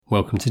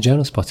Welcome to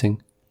Journal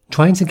Spotting.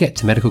 Trying to get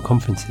to medical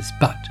conferences,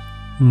 but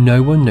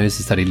no one knows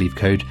the study leave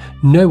code,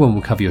 no one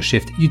will cover your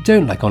shift, you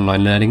don't like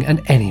online learning,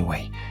 and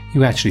anyway,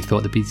 you actually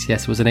thought the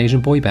BTS was an Asian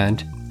boy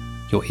band.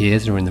 Your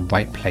ears are in the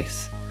right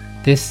place.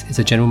 This is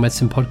a general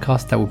medicine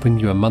podcast that will bring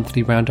you a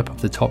monthly roundup of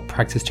the top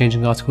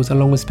practice-changing articles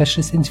along with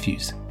specialist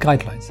interviews,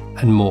 guidelines,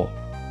 and more.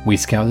 We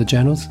scour the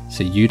journals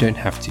so you don't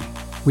have to.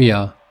 We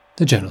are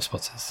the Journal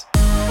Spotters.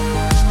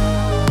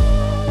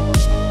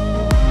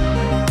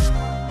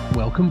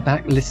 Welcome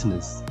back,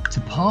 listeners,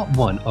 to part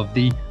one of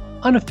the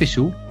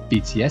unofficial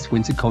BTS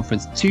Winter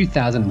Conference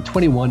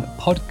 2021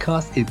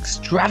 podcast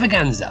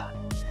extravaganza.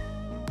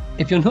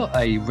 If you're not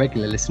a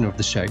regular listener of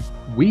the show,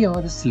 we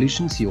are the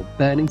solution to your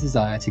burning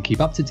desire to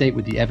keep up to date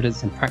with the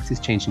evidence and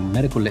practice-changing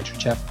medical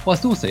literature,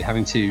 whilst also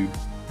having to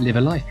live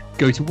a life,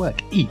 go to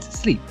work, eat,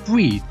 sleep,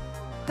 breathe,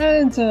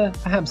 and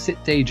perhaps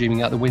sit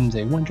daydreaming out the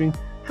window, wondering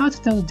how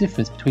to tell the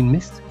difference between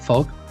mist,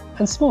 fog,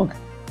 and smog.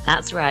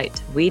 That's right.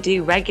 We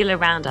do regular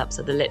roundups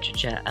of the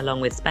literature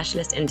along with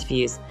specialist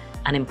interviews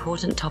and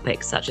important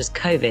topics such as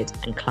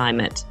COVID and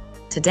climate.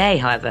 Today,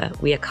 however,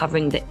 we are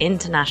covering the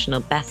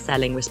international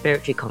best-selling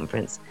respiratory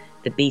conference,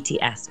 the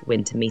BTS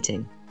Winter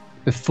Meeting.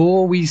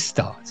 Before we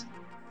start,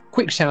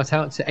 quick shout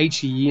out to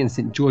HEE and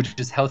St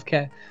George's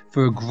Healthcare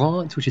for a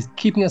grant which is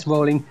keeping us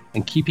rolling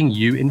and keeping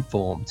you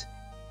informed.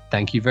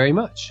 Thank you very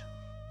much.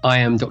 I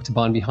am Dr.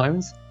 Barnaby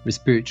Hirons,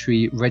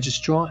 Respiratory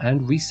Registrar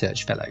and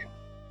Research Fellow.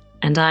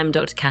 And I'm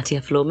Dr. Katia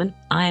Florman,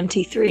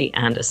 IMT3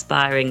 and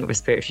aspiring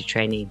respiratory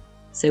trainee.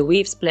 So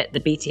we've split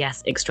the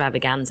BTS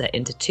extravaganza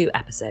into two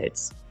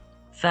episodes.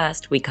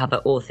 First, we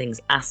cover all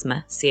things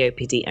asthma,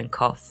 COPD and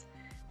cough.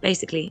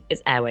 Basically,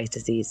 it's airways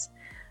disease.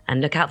 And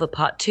look out for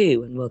part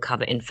two when we'll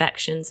cover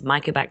infections,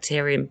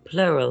 mycobacterium,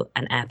 pleural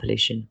and air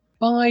pollution.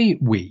 By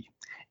we,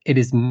 it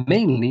is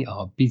mainly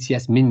our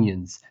BTS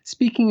minions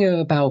speaking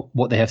about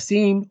what they have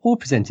seen or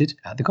presented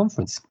at the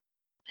conference.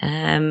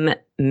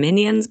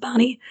 Minions,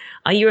 Barney?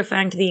 Are you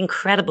referring to the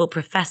incredible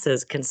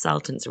professors,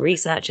 consultants,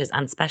 researchers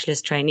and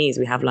specialist trainees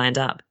we have lined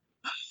up?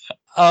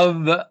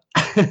 Well,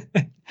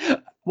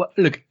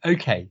 look,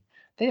 okay.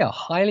 They are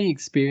highly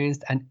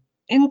experienced and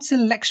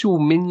intellectual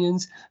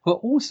minions who are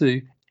also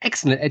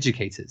excellent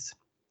educators.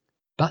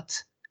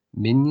 But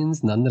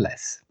minions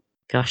nonetheless.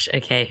 Gosh,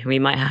 okay. We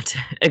might have to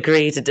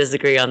agree to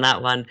disagree on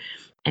that one.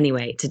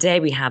 Anyway, today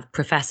we have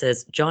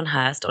Professors John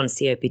Hurst on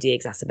COPD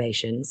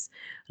exacerbations,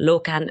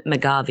 Lorcan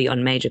McGarvey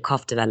on major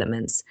cough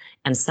developments,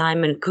 and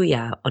Simon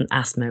Couillard on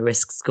asthma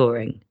risk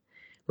scoring.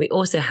 We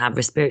also have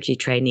respiratory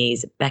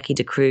trainees Becky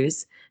De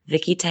Cruz,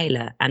 Vicky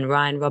Taylor, and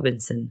Ryan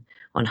Robinson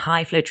on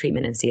high flow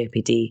treatment in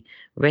COPD,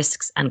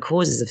 risks and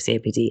causes of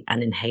COPD,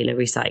 and inhaler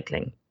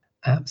recycling.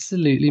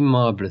 Absolutely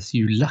marvellous,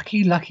 you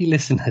lucky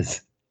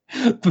listeners.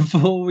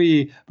 Before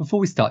we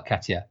start,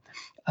 Katia,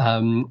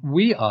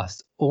 we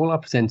asked all our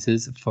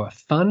presenters for a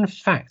fun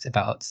fact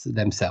about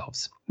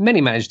themselves.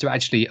 Many managed to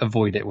actually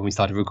avoid it when we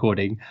started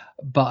recording,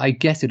 but I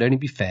guess it'd only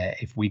be fair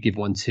if we give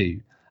one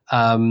too.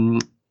 Do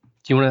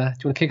you want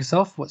to kick us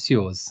off? What's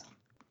yours?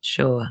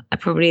 Sure.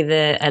 Probably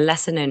a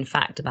lesser known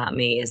fact about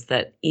me is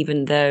that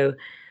even though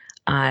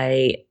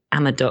I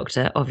am a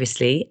doctor,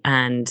 obviously,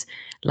 and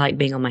like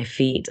being on my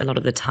feet a lot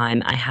of the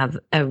time, I have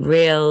a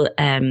real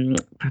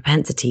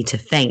propensity to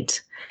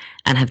faint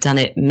and have done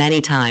it many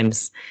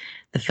times.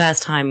 The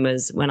first time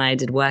was when I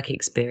did work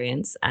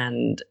experience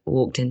and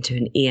walked into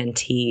an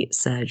ENT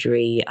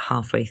surgery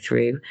halfway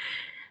through.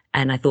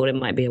 And I thought it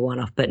might be a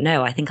one-off, but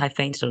no, I think I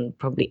fainted on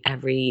probably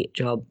every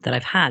job that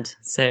I've had.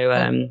 So,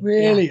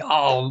 really? Yeah.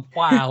 Oh,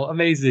 wow.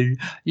 Amazing.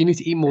 You need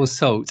to eat more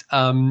salt.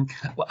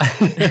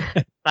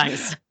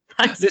 Thanks.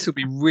 This would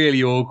be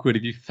really awkward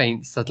if you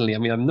faint suddenly. I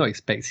mean, I'm not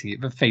expecting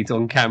it, but faint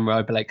on camera,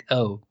 I'd be like,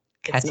 oh,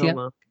 It's Katia?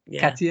 normal.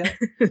 Yeah. Katia?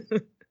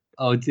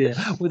 Oh dear.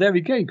 Well, there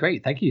we go.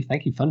 Great. Thank you.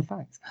 Fun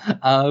fact.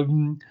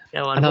 Go on.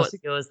 What's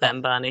yours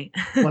then, Barney?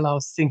 Well, I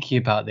was thinking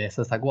about this.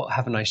 I was like, what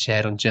haven't I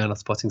shared on Journal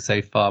Spotting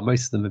so far?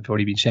 Most of them have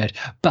already been shared.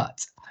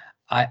 But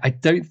I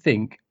don't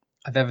think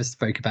I've ever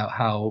spoke about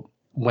how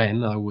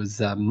when I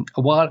was a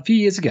few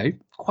years ago,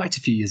 quite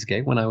a few years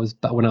ago, when I was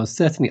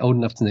certainly old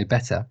enough to know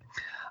better,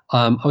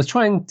 I was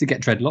trying to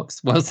get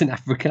dreadlocks whilst in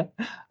Africa,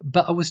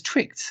 but I was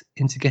tricked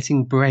into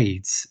getting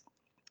braids.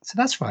 So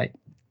that's right.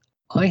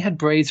 I had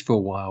braids for a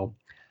while.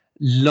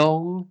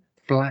 Long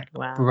black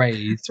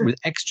braids with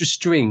extra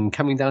string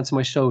coming down to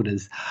my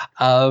shoulders.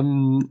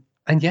 And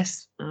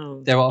yes,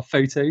 There are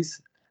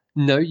photos.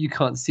 No, you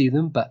can't see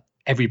them, but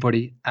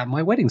everybody at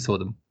my wedding saw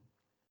them.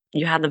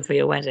 You had them for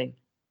your wedding?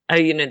 Oh,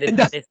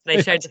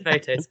 they showed the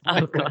photos.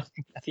 Oh, God.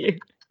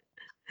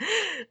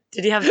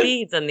 Did you have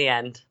beads on the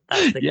end?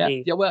 That's the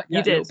key. Yeah,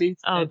 you did.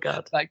 Beads, oh,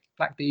 God. Like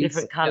black beads.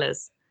 Different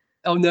colours. Yeah.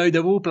 Oh, no,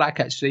 they're all black,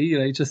 actually.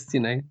 I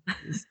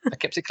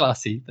kept it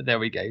classy, but there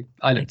we go.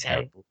 I look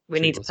terrible.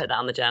 We need to put that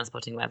on the Journal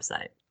Spotting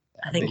website.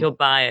 I think your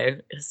bio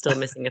is still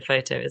missing a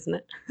photo, isn't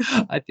it?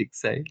 I think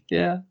so,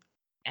 yeah.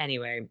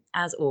 Anyway,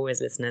 as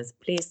always, listeners,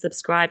 please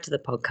subscribe to the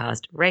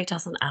podcast, rate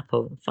us on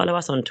Apple, follow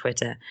us on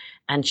Twitter,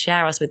 and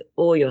share us with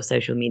all your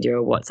social media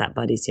or WhatsApp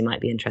buddies who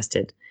might be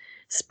interested.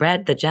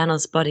 Spread the journal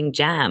spotting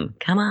jam.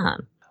 Come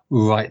on.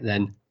 Right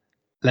then,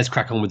 let's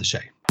crack on with the show.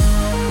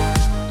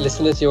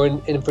 Listeners, you're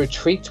in for a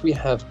treat. We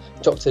have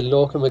Dr.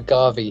 Lorcan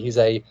McGarvey, who's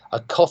a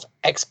cough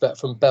expert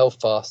from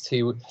Belfast,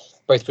 who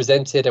both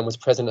presented and was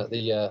present at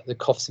the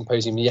cough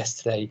symposium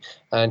yesterday,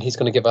 and he's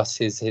going to give us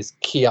his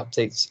key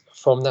updates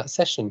from that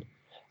session.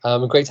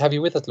 Great to have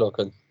you with us,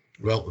 Lorcan.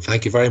 Well,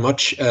 thank you very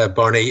much,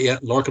 Barney. Yeah,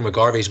 Lorcan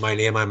McGarvey is my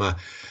name. I'm a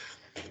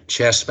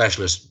chest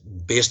specialist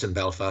based in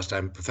Belfast.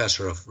 I'm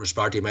professor of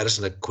respiratory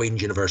medicine at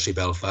Queen's University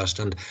Belfast,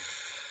 and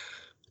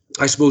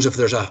I suppose if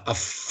there's a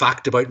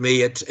fact about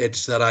me,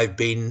 it's that I've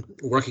been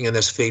working in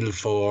this field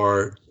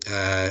for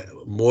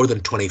more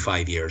than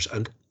 25 years.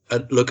 And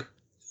look,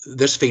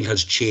 this field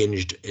has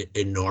changed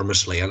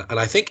enormously. And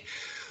I think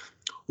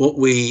what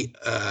we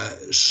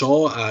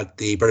saw at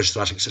the British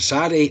Thoracic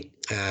Society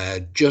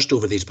just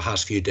over these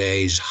past few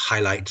days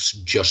highlights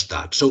just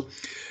that. So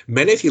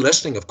many of you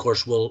listening, of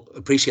course, will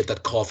appreciate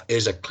that cough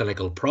is a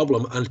clinical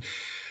problem. And,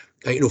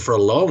 for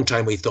a long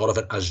time, we thought of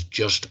it as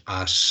just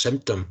a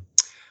symptom.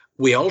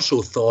 We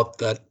also thought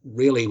that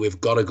really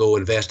we've got to go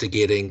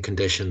investigating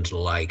conditions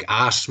like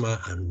asthma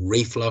and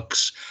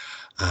reflux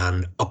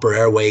and upper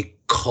airway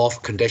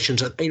cough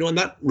conditions. And, and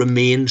that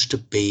remains to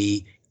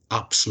be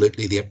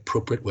absolutely the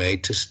appropriate way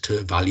to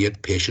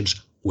evaluate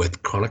patients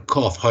with chronic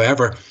cough.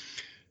 However,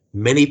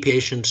 many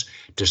patients,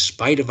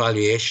 despite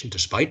evaluation,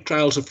 despite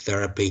trials of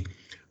therapy,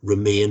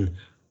 remain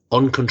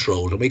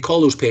uncontrolled. And we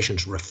call those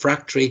patients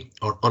refractory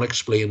or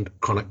unexplained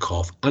chronic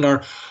cough. And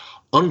our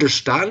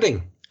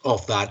understanding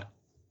of that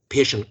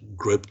patient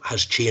group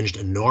has changed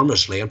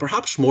enormously, and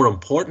perhaps more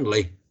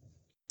importantly,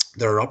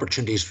 there are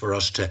opportunities for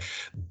us to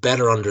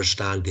better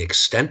understand the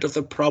extent of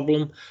the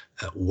problem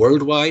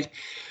worldwide,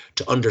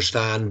 to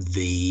understand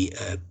the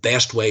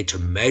best way to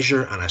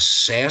measure and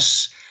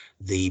assess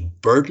the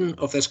burden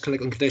of this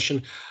clinical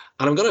condition.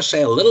 And I'm going to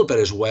say a little bit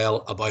as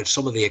well about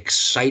some of the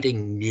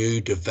exciting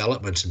new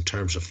developments in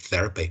terms of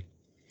therapy.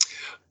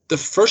 The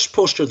first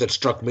poster that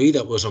struck me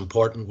that was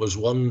important was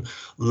one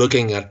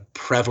looking at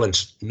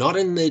prevalence, not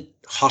in the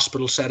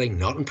hospital setting,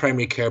 not in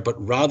primary care, but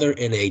rather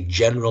in a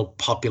general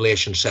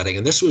population setting.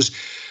 And this was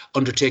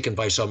undertaken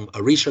by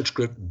a research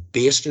group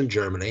based in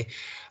Germany,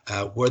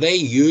 where they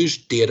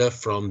used data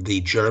from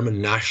the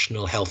German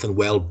National Health and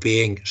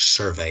Wellbeing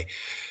Survey.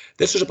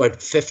 This was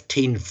about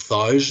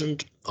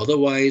 15,000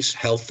 otherwise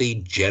healthy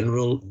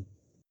general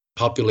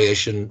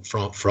population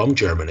from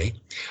Germany.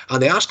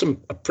 And they asked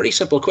them a pretty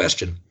simple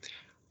question.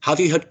 Have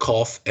you had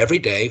cough every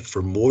day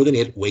for more than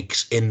 8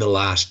 weeks in the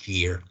last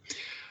year?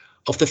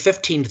 Of the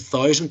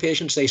 15,000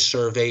 patients they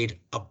surveyed,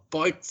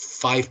 about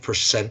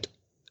 5%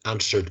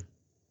 answered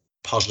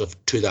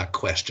positive to that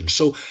question.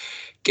 So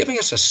giving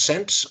us a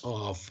sense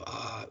of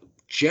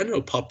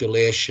general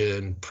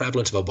population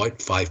prevalence of about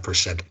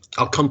 5%.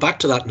 I'll come back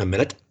to that in a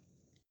minute.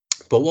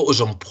 But what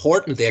was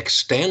important, they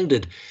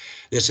extended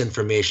this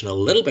information a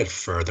little bit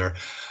further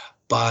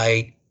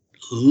by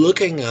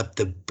looking at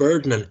the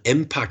burden and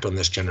impact on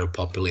this general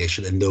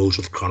population in those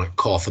with chronic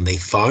cough. And they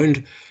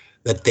found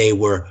that they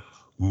were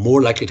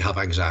more likely to have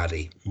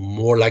anxiety,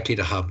 more likely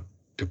to have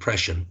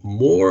depression,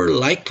 more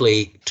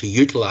likely to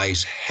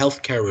utilize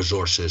healthcare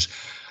resources.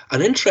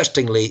 And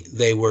interestingly,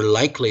 they were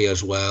likely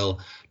as well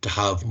to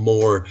have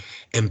more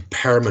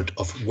impairment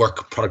of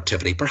work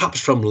productivity, perhaps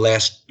from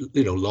less,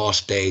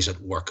 lost days at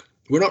work.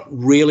 We're not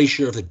really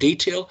sure of the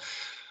detail,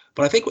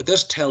 but I think what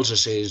this tells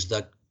us is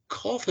that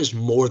cough is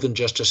more than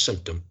just a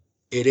symptom.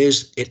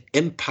 It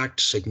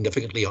impacts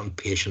significantly on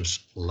patients'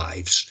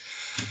 lives.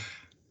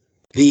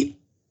 The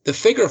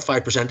figure of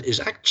 5% is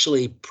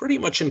actually pretty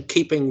much in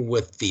keeping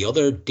with the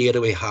other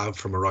data we have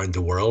from around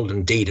the world.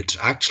 Indeed, it's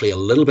actually a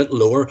little bit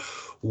lower.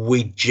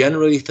 We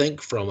generally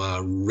think from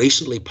a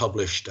recently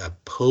published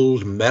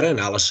pooled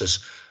meta-analysis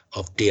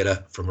of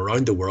data from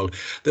around the world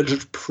that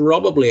there's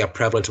probably a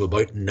prevalence of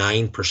about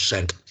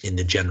 9% in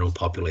the general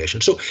population.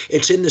 So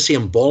it's in the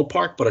same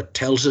ballpark, but it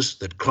tells us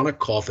that chronic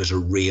cough is a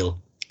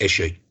real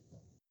issue.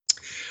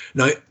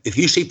 Now, if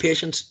you see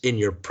patients in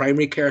your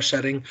primary care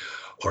setting,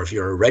 or if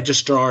you're a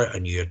registrar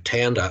and you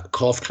attend a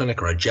cough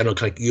clinic or a general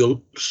clinic,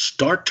 you'll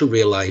start to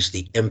realize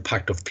the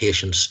impact of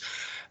patients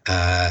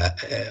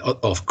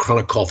of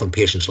chronic cough in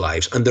patients'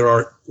 lives. And there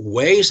are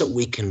ways that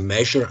we can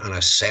measure and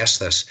assess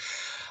this.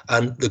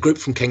 And the group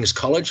from King's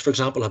College, for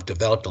example, have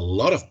developed a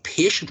lot of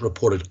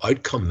patient-reported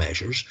outcome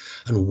measures.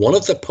 And one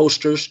of the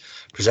posters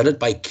presented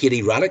by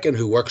Katie Radican,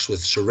 who works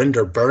with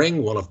Surinder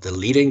Buring, one of the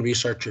leading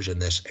researchers in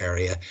this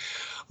area,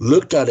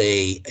 looked at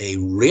a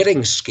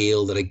rating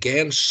scale that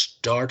again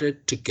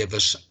started to give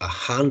us a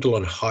handle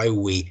on how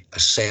we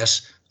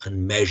assess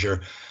and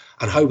measure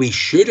and how we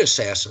should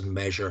assess and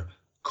measure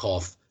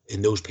cough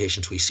in those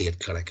patients we see at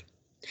clinic.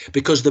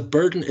 Because the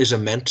burden is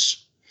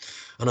immense.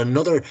 And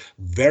another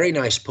very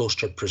nice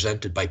poster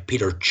presented by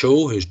Peter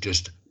Cho, who's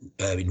just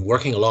been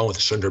working along with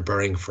Surinder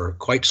Buring for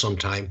quite some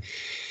time.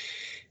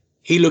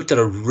 He looked at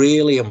a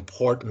really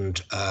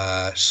important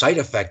side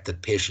effect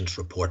that patients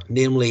report,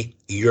 namely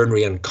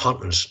urinary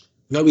incontinence.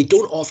 Now, we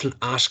don't often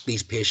ask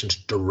these patients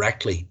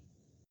directly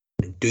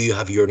do you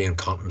have urinary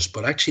incontinence,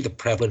 but actually the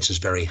prevalence is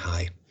very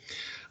high.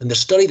 And the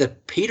study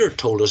that Peter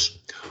told us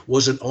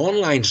was an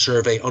online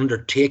survey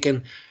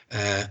undertaken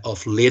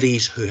of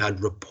ladies who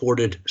had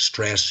reported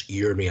stress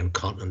urinary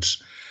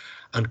incontinence.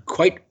 And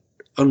quite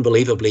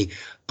unbelievably,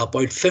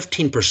 about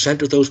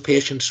 15% of those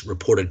patients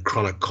reported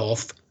chronic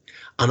cough,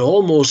 and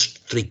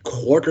almost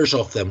 3/4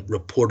 of them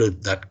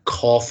reported that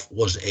cough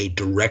was a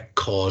direct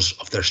cause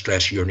of their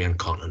stress urinary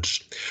incontinence.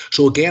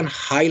 So again,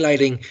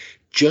 highlighting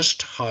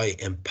just how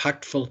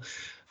impactful,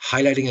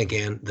 highlighting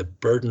again the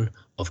burden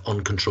of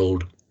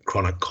uncontrolled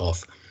chronic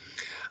cough.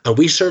 And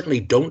we certainly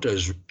don't,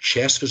 as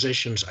chest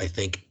physicians, I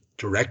think,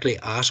 directly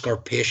ask our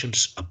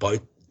patients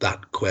about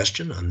that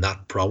question and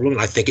that problem.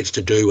 And I think it's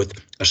to do with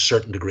a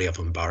certain degree of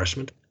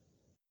embarrassment.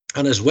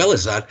 And as well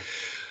as that,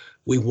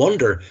 we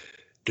wonder,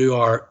 do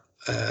our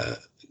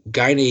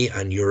gynae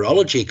and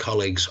urology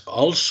colleagues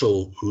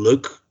also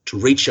look to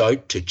reach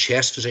out to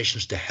chest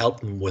physicians to help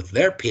them with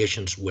their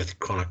patients with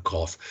chronic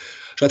cough?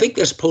 So I think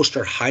this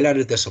poster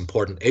highlighted this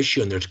important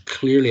issue, and there's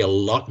clearly a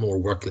lot more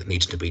work that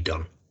needs to be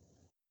done.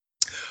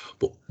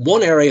 But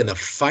one area in the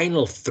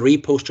final 3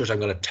 posters I'm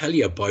going to tell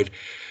you about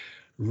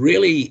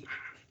really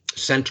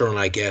center on,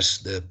 I guess,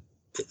 the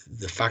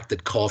fact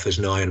that cough is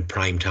now in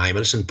prime time.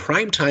 And it's in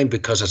prime time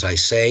because, as I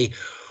say,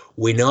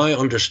 we now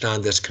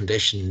understand this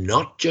condition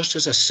not just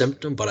as a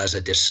symptom, but as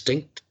a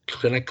distinct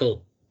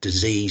clinical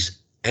disease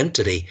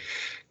entity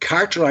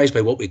characterized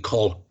by what we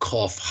call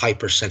cough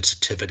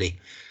hypersensitivity.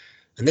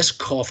 And this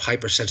cough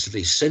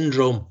hypersensitivity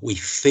syndrome we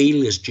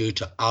feel is due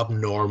to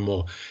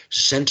abnormal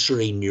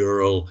sensory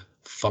neural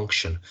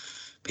function.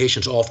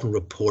 Patients often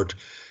report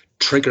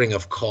triggering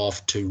of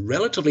cough to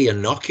relatively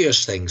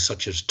innocuous things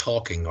such as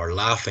talking or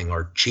laughing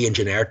or change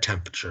in air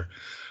temperature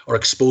or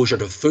exposure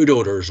to food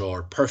odors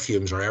or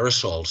perfumes or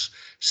aerosols,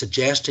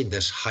 suggesting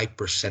this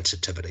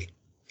hypersensitivity.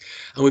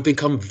 And we've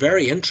become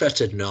very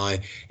interested now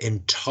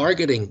in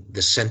targeting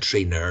the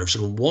sensory nerves,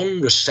 and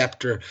one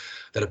receptor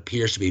that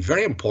appears to be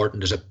very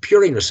important is a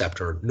purine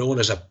receptor known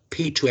as a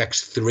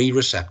P2X3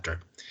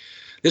 receptor.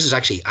 This is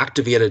actually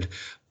activated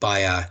by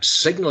a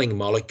signaling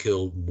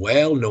molecule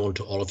well known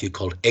to all of you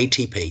called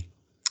ATP.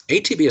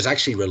 ATP is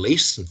actually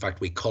released, in fact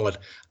we call it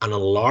an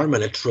alarm,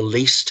 and it's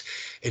released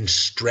in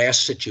stress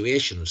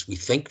situations. We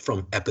think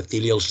from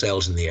epithelial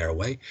cells in the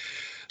airway.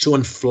 So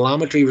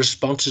inflammatory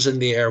responses in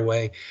the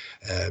airway,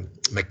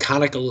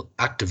 mechanical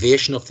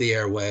activation of the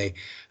airway,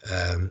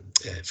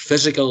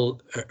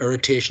 physical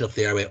irritation of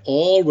the airway,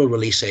 all will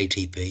release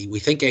ATP. We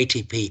think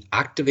ATP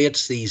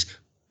activates these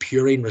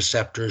purine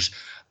receptors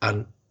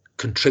and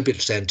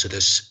contributes then to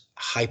this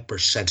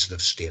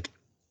hypersensitive state.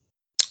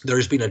 There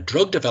has been a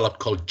drug developed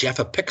called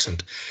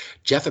gefapixant.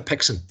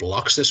 Gefapixant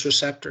blocks this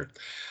receptor,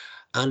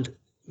 and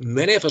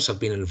many of us have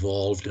been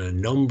involved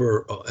in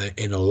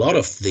a lot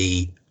of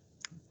the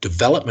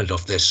development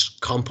of this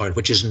compound,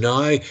 which is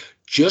now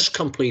just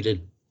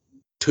completed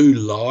 2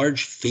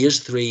 large phase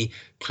 3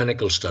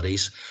 clinical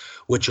studies,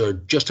 which are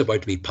just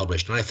about to be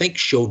published, and I think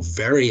showed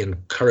very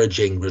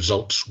encouraging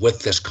results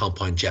with this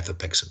compound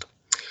gefapixant.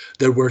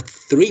 There were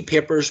 3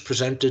 papers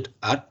presented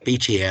at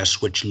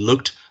BTS which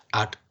looked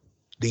at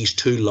these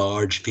 2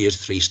 large phase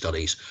 3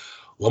 studies.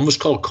 One was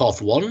called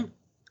COUGH-1,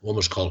 one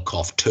was called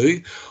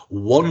COUGH-2.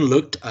 One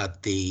looked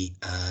at the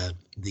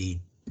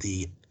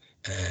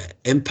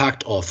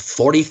impact of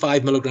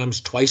 45 milligrams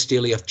twice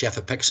daily of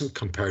gefapixant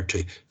compared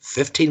to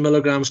 15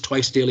 milligrams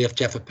twice daily of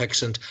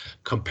gefapixant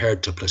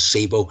compared to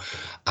placebo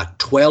at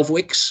 12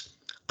 weeks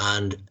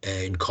and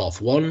in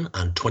COUGH-1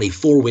 and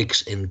 24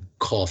 weeks in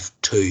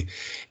COUGH-2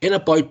 in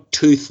about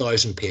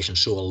 2,000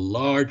 patients, so a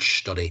large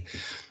study.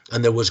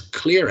 And there was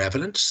clear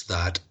evidence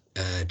that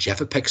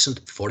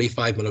gefapixant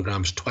 45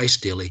 milligrams twice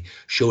daily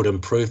showed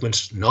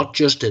improvements not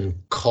just in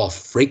cough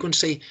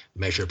frequency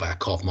measured by a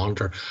cough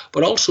monitor,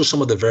 but also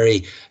some of the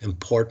very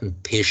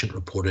important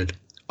patient-reported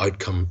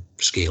outcome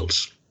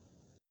scales.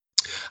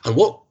 And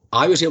what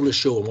I was able to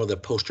show in one of the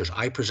posters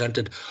I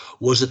presented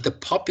was that the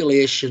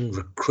population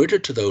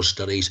recruited to those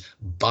studies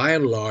by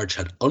and large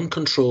had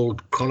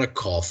uncontrolled chronic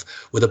cough,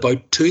 with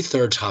about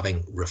 2/3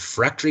 having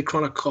refractory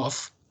chronic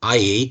cough,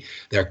 i.e.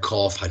 their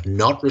cough had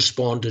not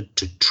responded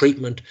to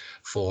treatment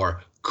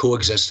for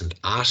coexistent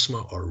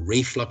asthma or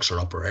reflux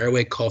or upper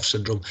airway cough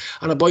syndrome,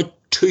 and about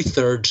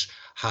 2/3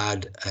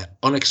 had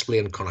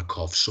unexplained chronic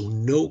cough, so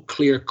no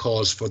clear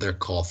cause for their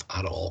cough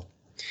at all.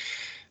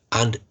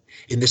 And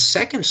in the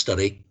second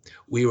study,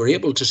 we were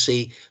able to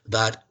see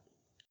that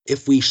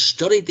if we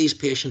studied these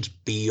patients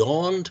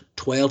beyond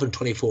 12 and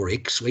 24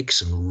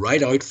 weeks and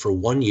right out for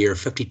 1 year,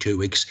 52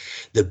 weeks,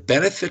 the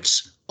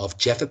benefits of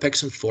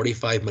gefapixant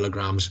 45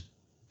 milligrams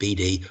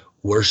BD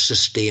were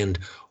sustained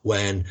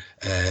when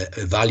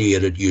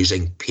evaluated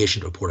using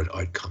patient-reported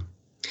outcome.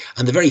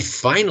 And the very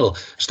final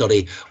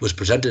study was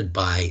presented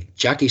by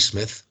Jackie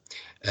Smith,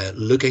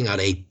 looking at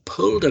a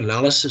pooled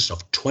analysis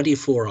of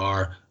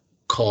 24-hour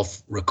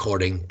cough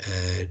recording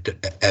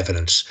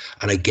evidence,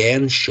 and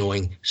again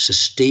showing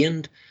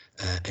sustained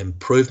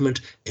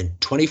improvement in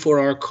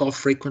 24-hour cough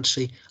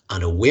frequency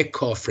and awake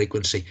cough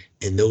frequency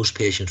in those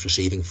patients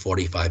receiving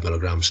 45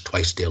 milligrams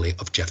twice daily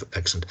of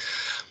gefapixant.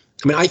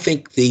 I mean, I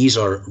think these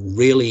are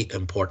really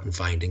important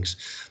findings.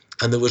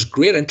 And there was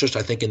great interest,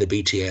 I think, in the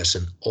BTS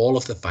in all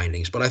of the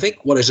findings. But I think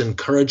what is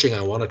encouraging,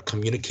 I want to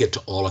communicate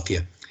to all of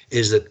you,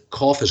 is that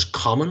cough is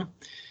common,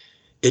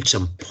 it's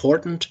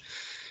important,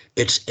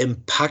 it's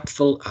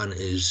impactful and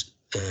is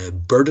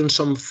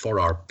burdensome for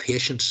our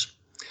patients.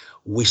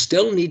 We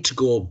still need to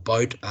go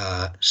about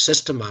a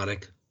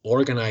systematic,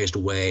 organised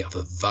way of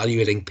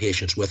evaluating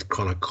patients with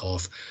chronic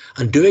cough.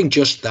 And doing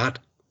just that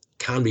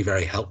can be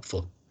very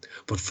helpful.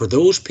 But for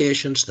those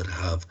patients that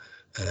have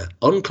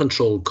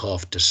uncontrolled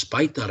cough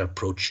despite that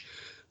approach,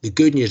 the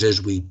good news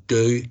is we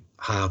do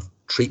have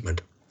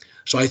treatment.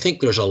 So I think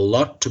there's a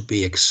lot to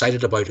be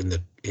excited about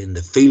in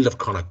the field of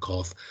chronic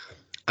cough.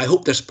 I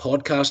hope this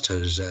podcast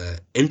has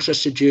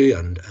interested you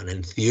and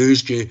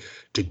enthused you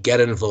to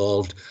get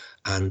involved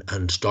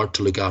and start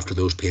to look after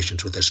those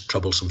patients with this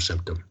troublesome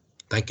symptom.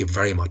 Thank you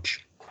very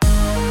much.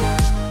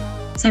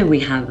 So we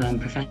have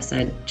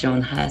Professor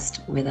John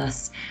Hurst with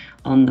us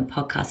on the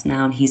podcast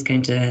now, and he's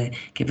going to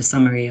give a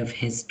summary of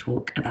his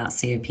talk about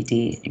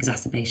COPD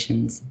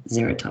exacerbations,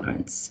 zero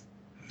tolerance.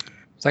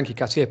 Thank you,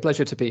 Katia.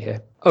 Pleasure to be here.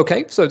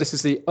 Okay, so this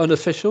is the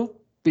unofficial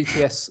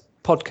BTS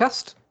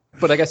podcast,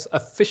 but I guess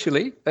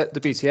officially at the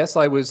BTS,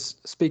 I was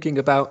speaking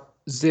about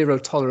zero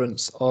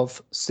tolerance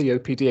of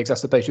COPD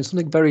exacerbation,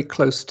 something very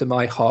close to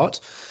my heart.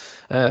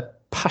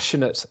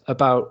 Passionate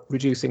about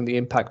reducing the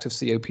impact of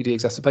COPD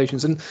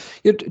exacerbations. And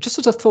just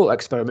as a thought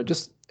experiment,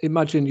 just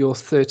imagine you're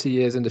 30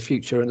 years in the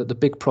future and that the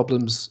big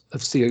problems of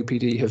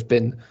COPD have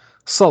been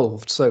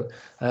solved. So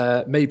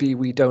maybe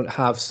we don't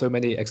have so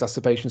many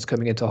exacerbations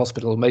coming into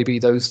hospital. Maybe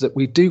those that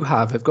we do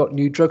have got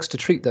new drugs to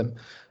treat them.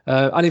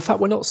 And in fact,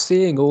 we're not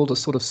seeing all the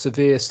sort of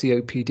severe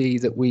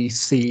COPD that we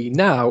see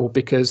now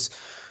because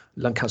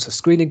lung cancer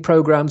screening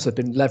programs have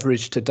been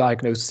leveraged to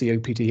diagnose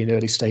COPD in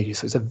early stages.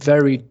 So it's a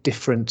very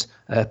different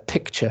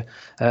picture.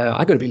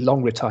 I'm going to be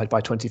long retired by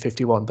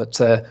 2051, but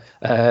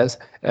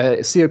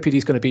COPD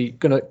is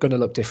going to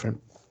look different.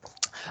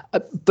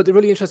 But the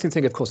really interesting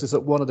thing, of course, is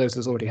that one of those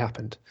has already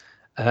happened.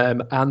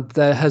 And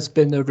there has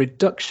been a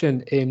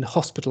reduction in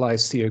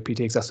hospitalized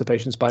COPD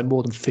exacerbations by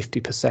more than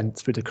 50%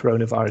 through the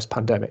coronavirus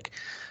pandemic.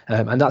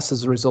 And that's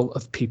as a result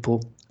of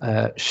people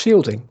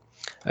shielding.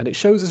 And it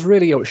shows us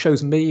really, or it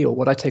shows me, or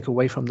what I take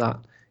away from that,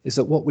 is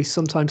that what we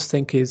sometimes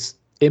think is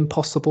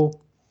impossible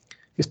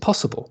is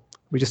possible.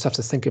 We just have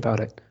to think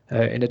about it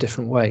in a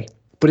different way.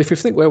 But if you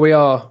think where we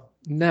are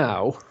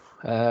now,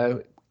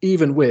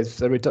 even with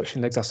the reduction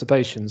in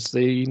exacerbations,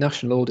 the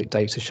national audit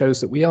data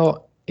shows that we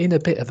are in a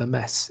bit of a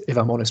mess, if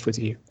I'm honest with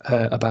you,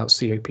 about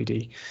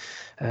COPD.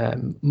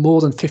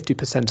 More than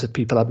 50% of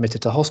people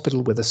admitted to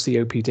hospital with a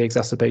COPD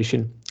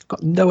exacerbation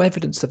got no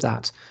evidence of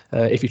that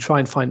if you try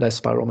and find their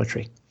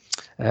spirometry.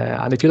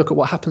 And if you look at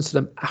what happens to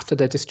them after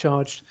they're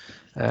discharged,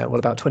 well,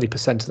 about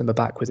 20% of them are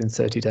back within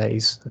 30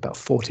 days, about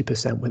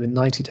 40% within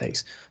 90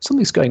 days.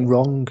 Something's going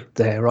wrong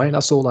there, right?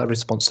 That's all our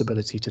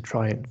responsibility to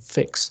try and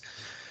fix.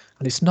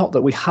 And it's not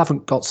that we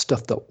haven't got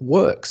stuff that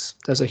works.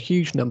 There's a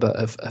huge number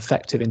of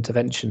effective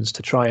interventions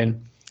to try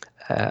and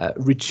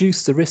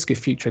reduce the risk of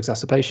future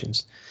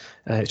exacerbations.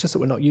 It's just that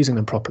we're not using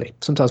them properly.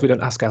 Sometimes we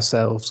don't ask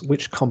ourselves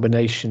which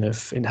combination of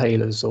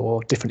inhalers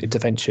or different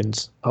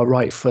interventions are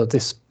right for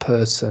this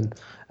person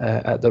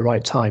at the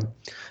right time.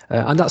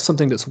 And that's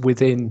something that's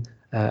within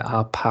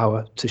our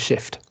power to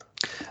shift.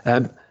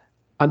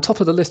 On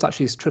top of the list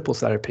actually is triple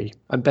therapy.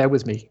 And bear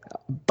with me,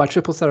 by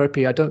triple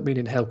therapy, I don't mean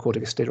inhaled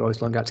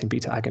corticosteroids, long-acting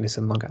beta agonists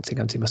and long-acting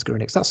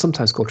antimuscarinics. That's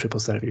sometimes called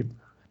triple therapy.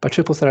 By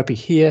triple therapy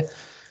here,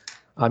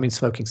 I mean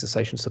smoking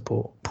cessation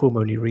support,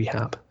 pulmonary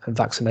rehab and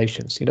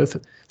vaccinations.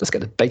 Let's get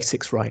the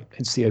basics right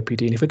in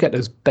COPD. And if we get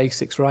those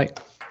basics right,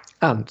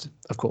 and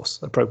of course,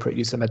 appropriate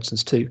use of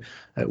medicines too,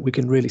 we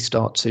can really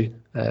start to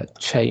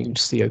change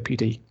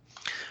COPD.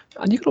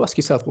 And you can ask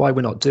yourself why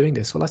we're not doing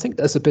this. Well, I think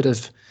there's a bit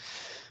of,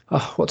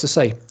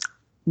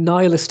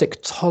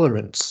 nihilistic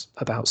tolerance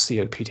about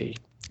COPD.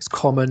 It's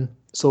common,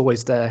 it's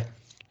always there.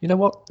 You know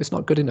what? It's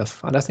not good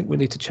enough. And I think we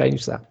need to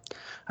change that.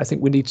 I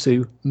think we need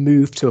to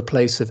move to a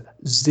place of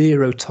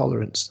zero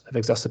tolerance of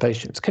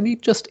exacerbations. Can you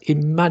just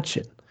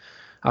imagine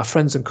our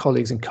friends and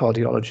colleagues in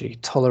cardiology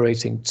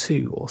tolerating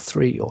 2 or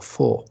 3 or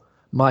 4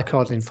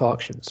 myocardial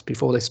infarctions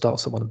before they start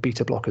someone on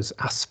beta blockers,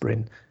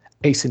 aspirin,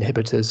 ACE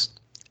inhibitors,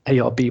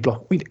 ARB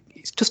block?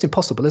 It's just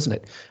impossible, isn't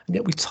it? And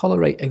yet we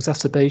tolerate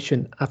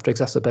exacerbation after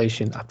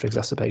exacerbation after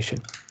exacerbation.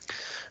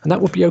 And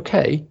that would be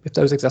okay if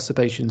those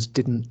exacerbations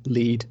didn't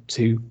lead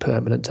to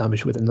permanent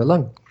damage within the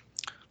lung.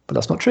 But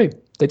that's not true.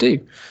 They do.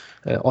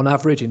 On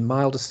average, in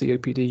milder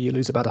COPD, you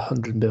lose about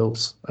 100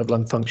 mils of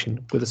lung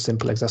function with a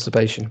simple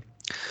exacerbation.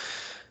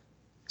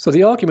 So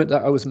the argument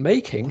that I was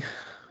making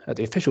at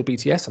the official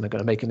BTS, and I'm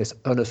going to make in this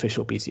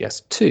unofficial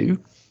BTS too,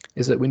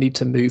 is that we need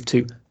to move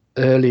to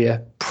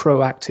earlier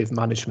proactive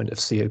management of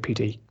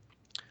COPD.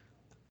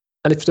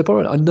 And if to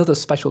borrow another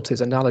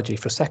specialties analogy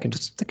for a second,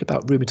 just think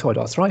about rheumatoid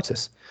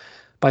arthritis.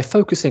 By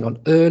focusing on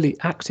early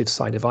active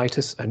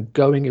synovitis and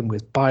going in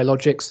with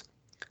biologics,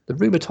 the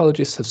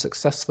rheumatologists have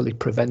successfully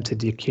prevented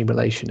the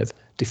accumulation of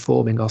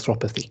deforming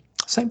arthropathy.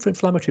 Same for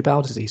inflammatory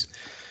bowel disease.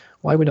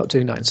 Why are we not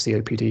doing that in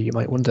COPD, you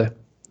might wonder?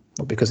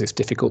 Well, because it's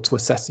difficult to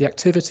assess the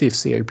activity of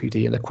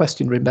COPD, and the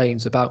question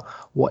remains about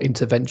what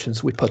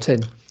interventions we put in.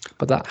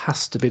 But that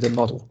has to be the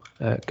model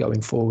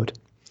going forward.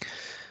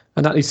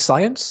 And that needs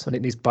science, and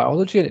it needs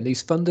biology, and it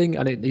needs funding,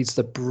 and it needs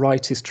the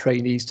brightest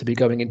trainees to be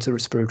going into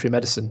respiratory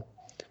medicine,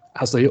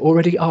 as they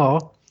already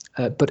are,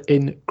 but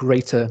in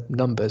greater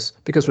numbers,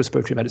 because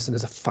respiratory medicine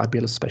is a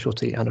fabulous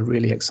specialty and a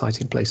really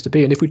exciting place to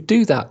be. And if we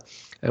do that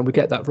and we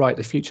get that right,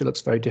 the future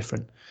looks very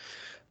different.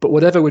 But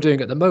whatever we're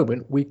doing at the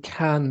moment, we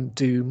can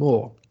do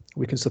more.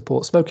 We can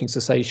support smoking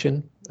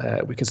cessation,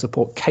 we can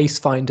support case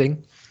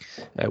finding,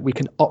 we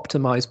can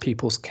optimize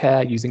people's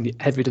care using the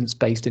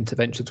evidence-based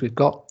interventions we've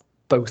got,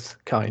 both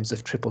kinds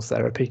of triple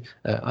therapy,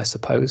 I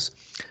suppose.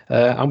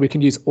 And we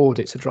can use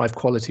audit to drive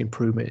quality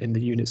improvement in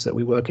the units that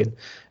we work in.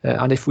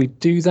 And if we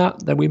do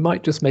that, then we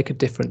might just make a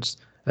difference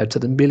to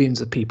the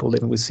millions of people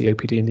living with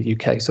COPD in the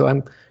UK. So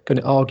I'm going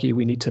to argue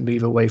we need to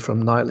move away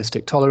from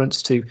nihilistic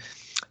tolerance to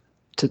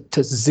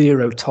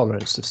zero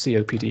tolerance of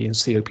COPD and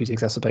COPD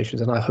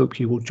exacerbations. And I hope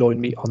you will join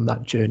me on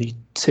that journey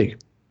too.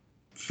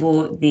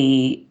 For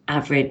the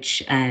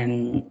average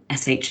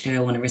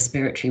SHO on a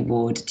respiratory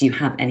ward, do you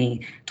have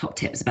any top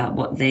tips about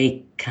what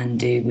they can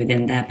do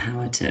within their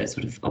power to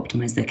sort of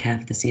optimise their care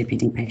for the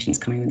COPD patients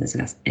coming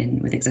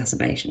with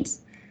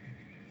exacerbations?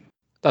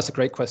 That's a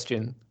great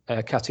question,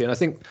 Katia. And I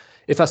think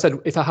if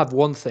I have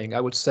one thing,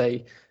 I would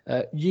say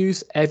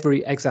use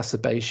every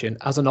exacerbation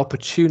as an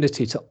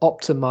opportunity to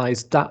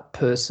optimise that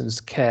person's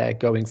care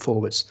going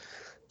forwards.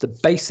 The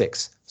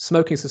basics,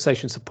 smoking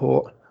cessation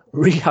support,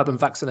 rehab and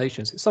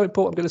vaccinations. It's so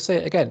important, I'm going to say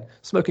it again.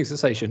 Smoking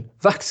cessation,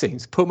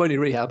 vaccines, pulmonary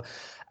rehab,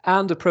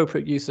 and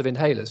appropriate use of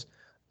inhalers.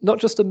 Not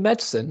just a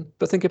medicine,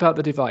 but think about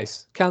the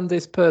device. Can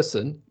this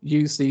person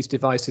use these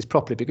devices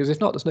properly? Because if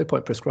not, there's no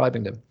point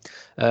prescribing them.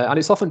 And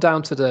it's often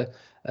down to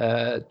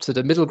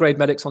the middle grade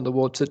medics on the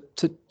ward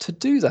to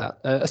do that,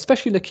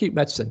 especially in acute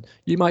medicine.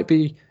 You might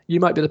be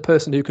the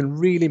person who can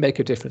really make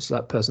a difference to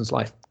that person's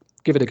life.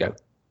 Give it a go.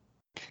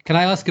 Can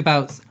I ask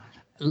about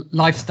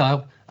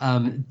lifestyle,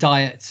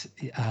 diet,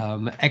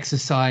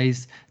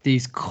 exercise,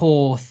 these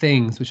core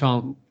things which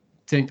often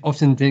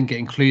don't get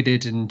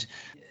included, and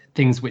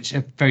things which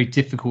are very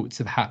difficult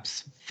to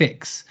perhaps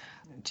fix?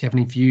 Do you have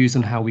any views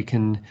on how we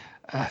can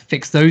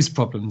fix those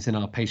problems in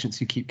our patients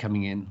who keep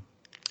coming in?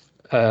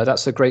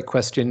 That's a great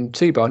question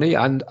too, Barney,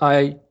 and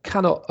I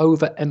cannot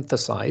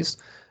overemphasize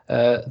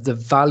the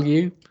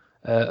value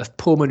of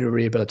pulmonary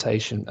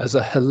rehabilitation as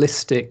a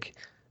holistic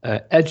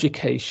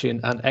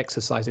education and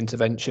exercise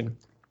intervention.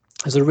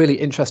 There's a really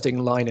interesting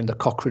line in the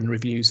Cochrane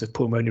reviews of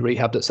pulmonary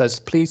rehab that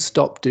says, please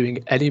stop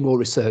doing any more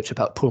research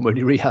about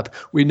pulmonary rehab.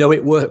 We know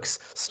it works.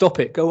 Stop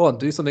it. Go on,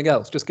 do something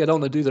else. Just get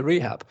on and do the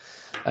rehab.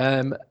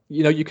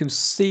 You can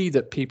see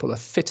that people are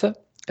fitter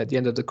at the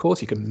end of the course.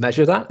 You can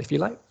measure that, if you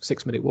like,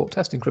 6-minute walk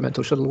test,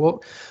 incremental shuttle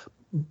walk,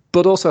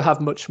 but also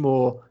have much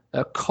more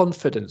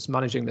confidence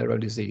managing their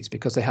own disease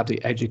because they have the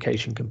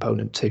education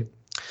component too.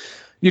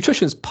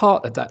 Nutrition's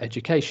part of that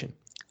education,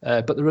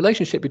 but the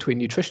relationship between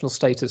nutritional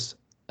status,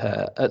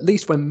 at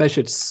least when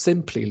measured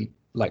simply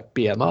like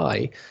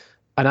BMI,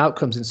 and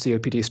outcomes in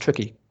COPD is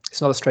tricky. It's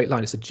not a straight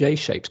line, it's a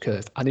J-shaped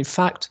curve. And in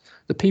fact,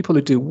 the people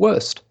who do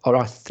worst are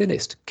our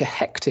thinnest,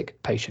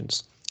 cahectic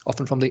patients,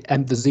 often from the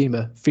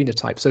emphysema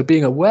phenotype. So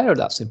being aware of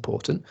that's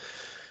important.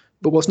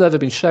 But what's never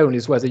been shown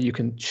is whether you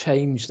can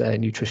change their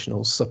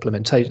nutritional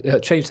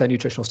supplementation, change their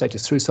nutritional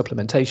status through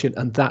supplementation,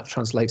 and that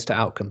translates to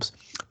outcomes.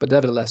 But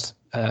nevertheless,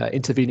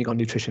 intervening on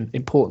nutrition,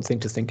 important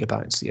thing to think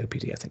about in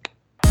COPD, I think.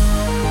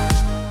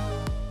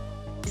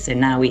 So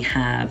now we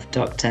have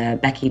Dr.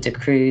 Becky De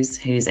Cruz,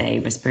 who's a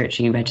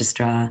respiratory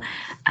registrar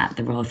at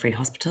the Royal Free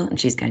Hospital, and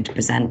she's going to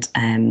present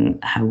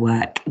her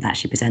work that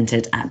she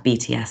presented at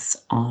BTS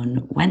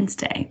on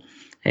Wednesday.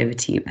 Over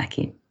to you,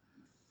 Becky.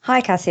 Hi,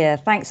 Katia.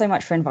 Thanks so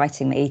much for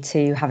inviting me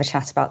to have a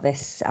chat about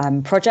this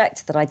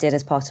project that I did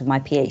as part of my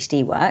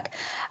PhD work.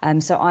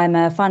 So I'm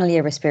a final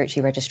year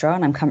respiratory registrar,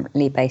 and I'm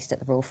currently based at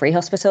the Royal Free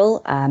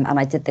Hospital. And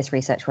I did this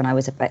research when I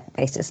was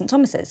based at St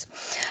Thomas's.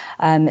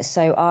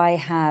 So I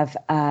have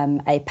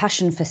a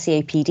passion for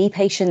COPD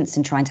patients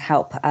and trying to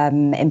help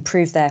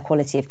improve their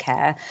quality of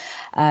care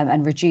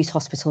and reduce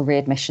hospital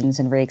readmissions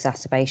and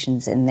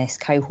re-exacerbations in this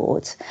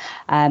cohort.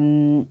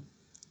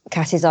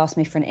 Katia's asked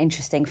me for an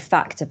interesting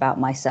fact about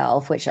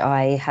myself, which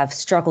I have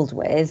struggled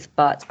with,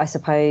 but I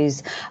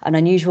suppose an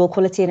unusual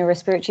quality in a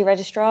respiratory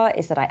registrar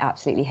is that I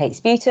absolutely hate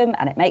sputum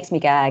and it makes me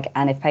gag.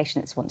 And if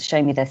patients want to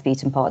show me their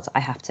sputum pods,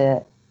 I have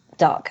to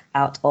duck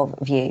out of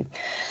view.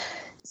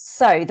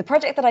 So the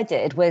project that I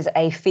did was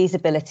a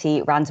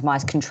feasibility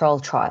randomized control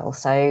trial.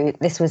 So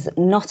this was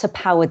not a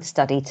powered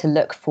study to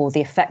look for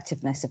the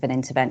effectiveness of an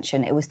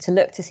intervention. It was to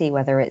look to see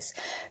whether it's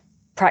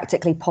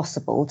practically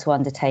possible to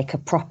undertake a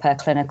proper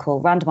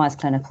randomized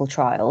clinical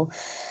trial.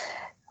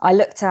 I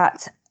looked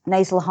at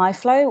nasal high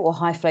flow or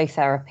high flow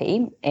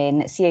therapy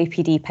in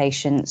COPD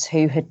patients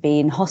who had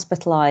been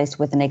hospitalized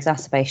with an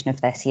exacerbation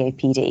of their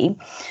COPD.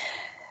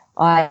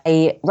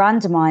 I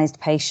randomized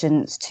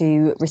patients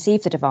to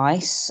receive the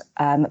device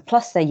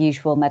plus their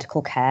usual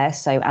medical care,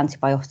 so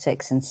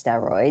antibiotics and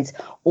steroids,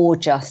 or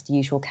just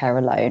usual care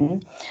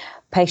alone.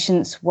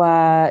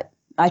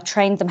 I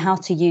trained them how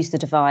to use the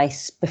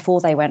device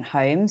before they went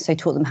home, so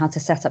taught them how to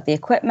set up the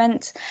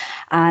equipment.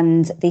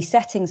 And the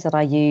settings that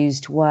I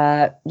used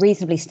were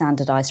reasonably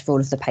standardized for all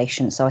of the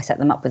patients. So I set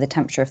them up with a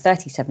temperature of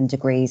 37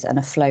 degrees and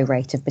a flow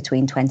rate of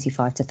between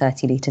 25 to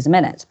 30 litres a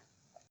minute.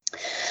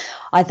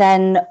 I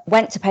then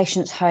went to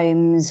patients'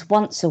 homes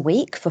once a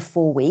week for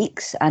 4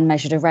 weeks and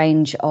measured a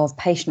range of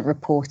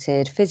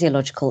patient-reported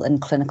physiological and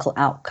clinical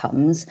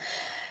outcomes.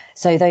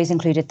 So those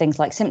included things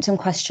like symptom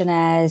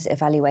questionnaires,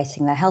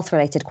 evaluating their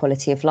health-related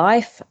quality of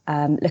life,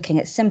 looking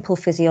at simple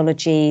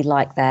physiology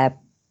like their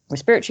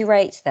respiratory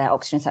rates, their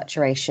oxygen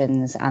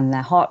saturations, and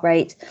their heart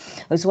rate,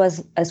 as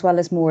well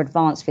as more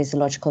advanced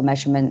physiological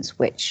measurements,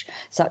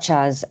 such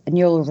as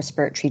neural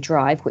respiratory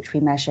drive, which we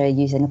measure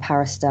using a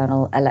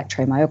parasternal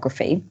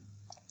electromyography,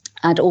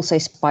 and also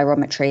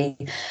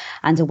spirometry,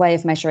 and a way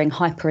of measuring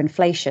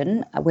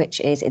hyperinflation,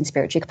 which is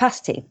inspiratory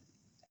capacity.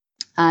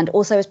 And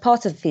also, as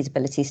part of the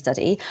feasibility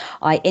study,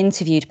 I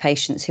interviewed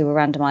patients who were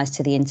randomized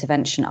to the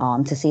intervention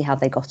arm to see how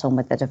they got on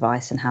with the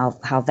device and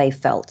how they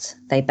felt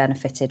they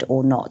benefited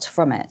or not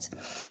from it.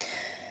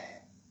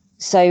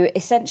 So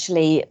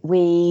essentially,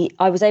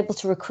 I was able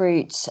to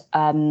recruit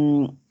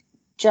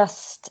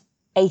just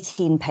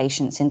 18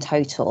 patients in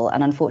total.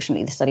 And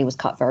unfortunately, the study was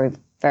cut very,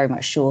 very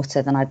much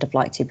shorter than I'd have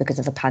liked to because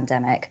of the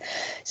pandemic.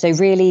 So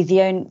really,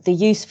 the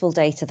useful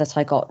data that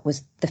I got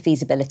was the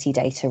feasibility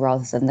data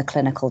rather than the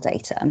clinical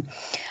data.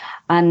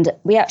 And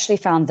we actually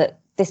found that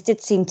this did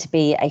seem to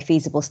be a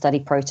feasible study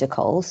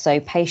protocol. So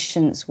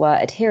patients were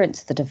adherent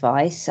to the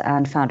device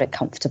and found it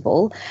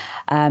comfortable.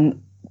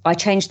 I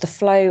changed the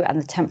flow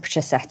and the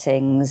temperature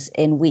settings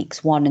in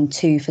weeks 1 and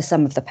 2 for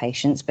some of the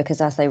patients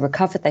because as they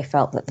recovered, they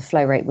felt that the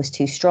flow rate was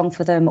too strong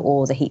for them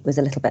or the heat was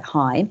a little bit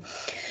high.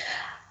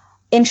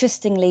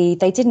 Interestingly,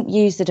 they didn't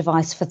use the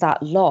device for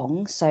that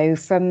long. So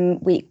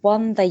from week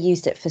 1, they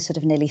used it for sort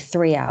of nearly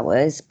 3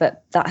 hours,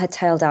 but that had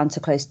tailed down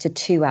to close to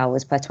 2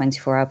 hours per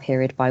 24-hour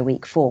period by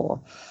week 4.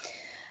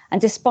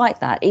 And despite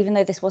that, even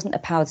though this wasn't a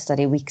powered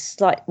study, we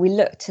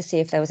looked to see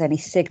if there was any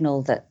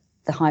signal that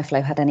the high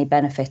flow had any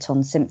benefit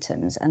on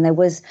symptoms. And there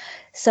was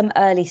some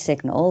early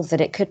signal that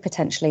it could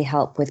potentially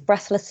help with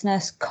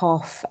breathlessness,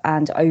 cough,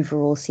 and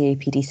overall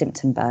COPD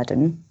symptom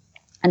burden,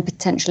 and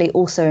potentially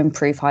also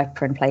improve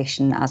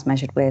hyperinflation as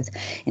measured with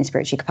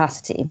inspiratory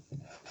capacity.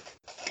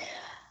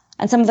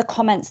 And some of the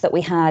comments that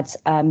we had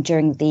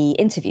during the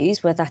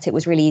interviews were that it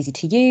was really easy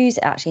to use,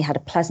 it actually had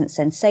a pleasant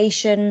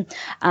sensation,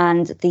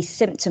 and the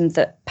symptom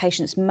that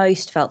patients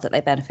most felt that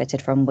they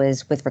benefited from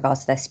was with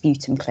regards to their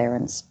sputum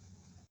clearance.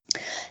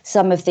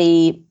 Some of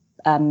the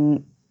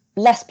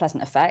less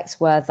pleasant effects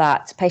were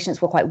that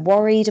patients were quite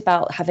worried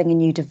about having a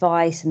new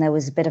device, and there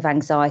was a bit of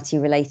anxiety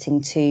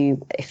relating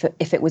to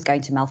if it was going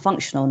to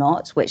malfunction or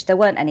not, which there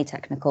weren't any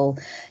technical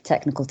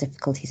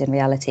difficulties in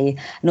reality.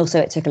 And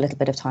also it took a little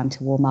bit of time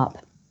to warm up.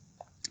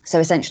 So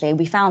essentially,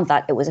 we found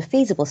that it was a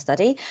feasible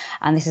study,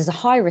 and this is a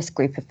high-risk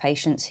group of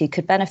patients who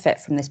could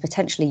benefit from this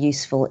potentially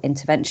useful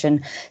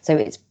intervention. So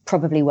it's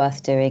probably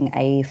worth doing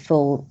a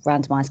full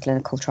randomized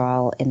clinical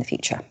trial in the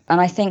future. And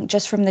I think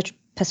just from the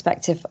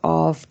perspective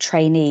of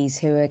trainees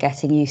who are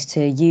getting used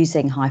to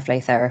using high flow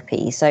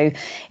therapy. So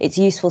it's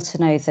useful to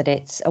know that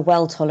it's a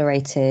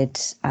well-tolerated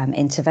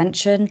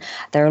intervention.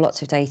 There are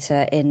lots of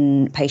data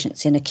in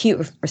patients in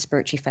acute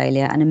respiratory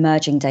failure and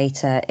emerging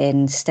data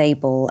in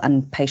stable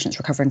and patients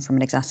recovering from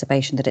an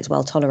exacerbation that it's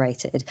well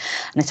tolerated.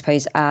 And I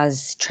suppose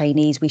as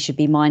trainees, we should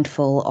be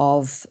mindful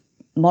of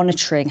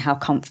monitoring how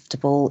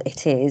comfortable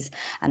it is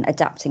and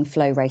adapting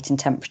flow rate and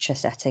temperature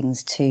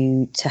settings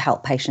to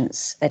help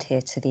patients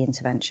adhere to the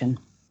intervention.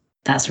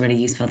 That's really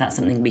useful. That's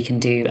something we can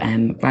do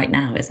right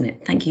now, isn't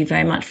it? Thank you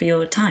very much for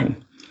your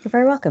time. You're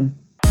very welcome.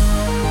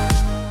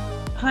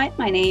 Hi,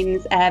 my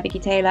name's Vicky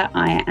Taylor.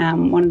 I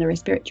am one of the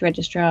respiratory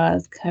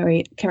registrars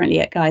currently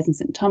at Guy's and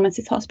St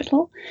Thomas's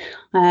Hospital.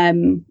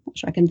 Not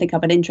sure I can think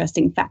of an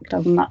interesting fact.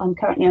 I'm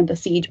currently under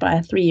siege by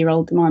a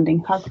 3-year-old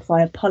demanding hugs, so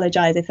I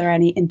apologise if there are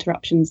any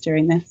interruptions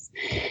during this.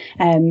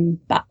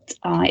 But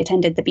I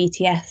attended the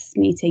BTS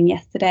meeting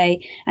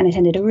yesterday and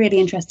attended a really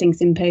interesting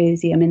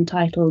symposium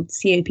entitled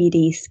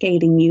COPD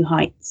Scaling New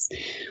Heights,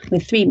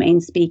 with 3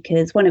 main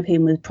speakers, one of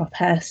whom was Prof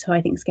Hurst, who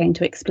I think is going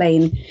to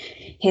explain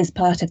his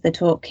part of the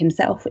talk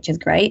himself, which is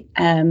great,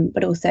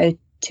 but also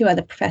 2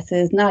 other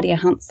professors, Nadia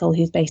Hansel,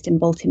 who's based in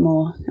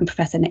Baltimore, and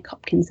Professor Nick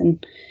Hopkinson,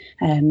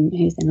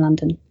 who's in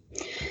London.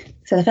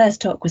 So the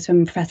first talk was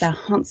from Professor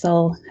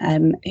Hansel,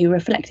 who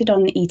reflected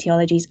on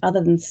etiologies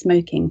other than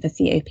smoking for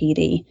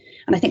COPD.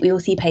 And I think we all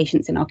see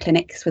patients in our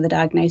clinics with a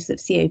diagnosis of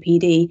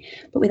COPD,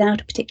 but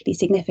without a particularly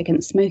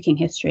significant smoking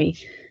history.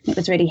 It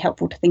was really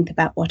helpful to think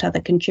about what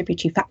other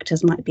contributory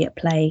factors might be at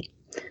play.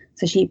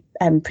 So she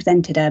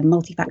presented a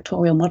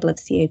multifactorial model of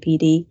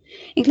COPD,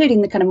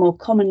 including the kind of more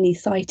commonly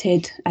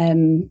cited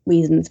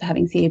reasons for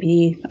having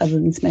COPD other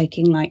than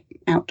smoking, like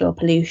outdoor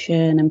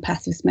pollution and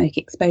passive smoke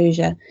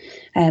exposure,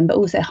 but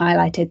also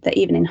highlighted that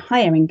even in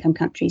higher income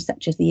countries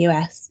such as the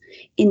US,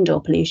 indoor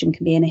pollution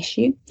can be an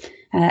issue.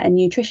 And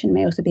nutrition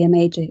may also be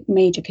a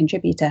major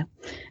contributor.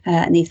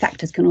 And these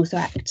factors can also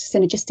act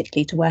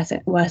synergistically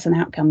to worsen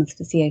outcomes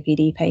for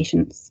COPD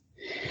patients.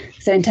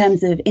 So in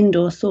terms of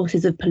indoor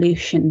sources of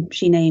pollution,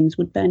 she names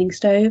wood-burning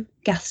stove,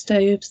 gas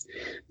stoves,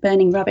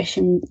 burning rubbish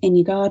in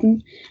your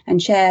garden,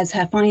 and shares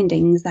her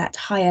findings that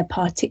higher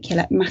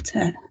particulate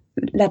matter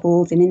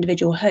levels in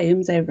individual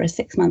homes over a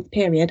 6-month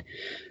period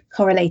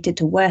correlated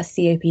to worse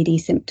COPD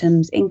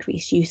symptoms,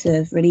 increased use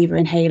of reliever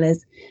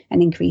inhalers,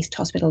 and increased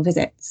hospital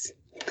visits.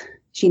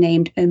 She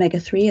named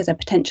omega-3 as a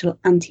potential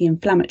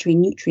anti-inflammatory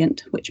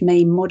nutrient, which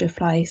may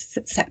modify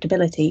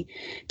susceptibility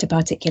to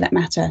particulate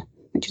matter,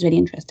 which is really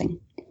interesting.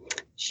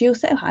 She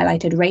also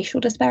highlighted racial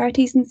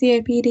disparities in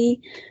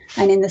COPD,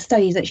 and in the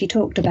studies that she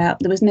talked about,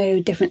 there was no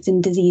difference in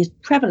disease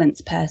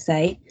prevalence per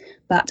se,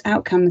 but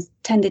outcomes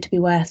tended to be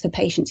worse for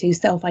patients who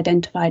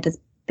self-identified as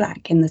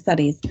Black in the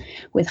studies,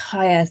 with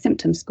higher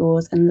symptom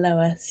scores and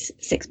lower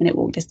 6-minute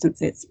walk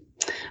distances.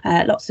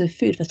 Lots of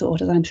food for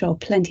thought, as I'm sure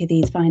plenty of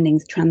these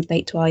findings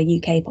translate to our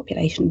UK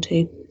population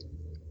too.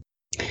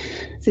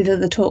 So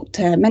the talk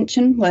to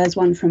mention was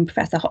one from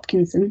Professor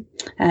Hopkinson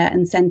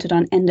and centred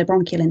on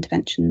endobronchial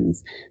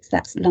interventions, so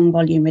that's lung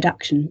volume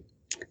reduction.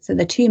 So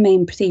the two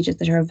main procedures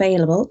that are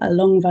available are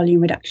lung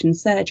volume reduction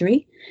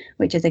surgery,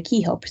 which is a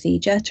keyhole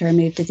procedure to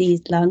remove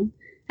diseased lung,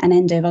 and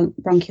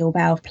endobronchial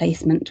valve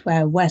placement,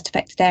 where worst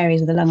affected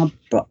areas of the lung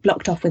are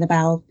blocked off with a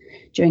valve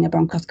during a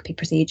bronchoscopy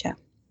procedure.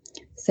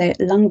 So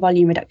lung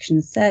volume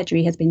reduction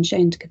surgery has been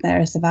shown to confer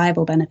a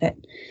survival benefit.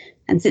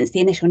 And since the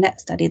initial NET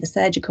study, the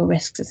surgical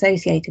risks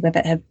associated with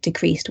it have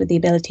decreased with the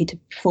ability to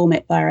perform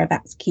it via a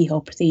VATS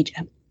keyhole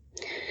procedure.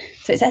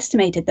 So it's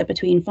estimated that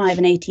between 5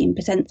 and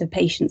 18% of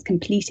patients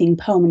completing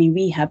pulmonary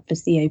rehab for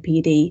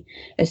COPD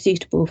are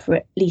suitable for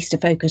at least a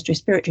focused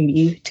respiratory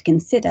review to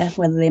consider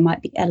whether they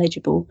might be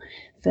eligible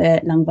for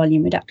lung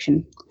volume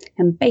reduction.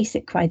 And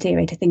basic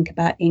criteria to think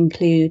about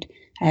include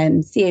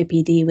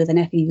COPD with an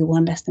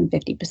FEV1 less than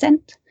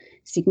 50%,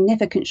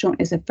 significant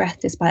shortness of breath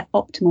despite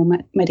optimal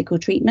medical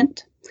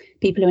treatment,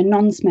 people who are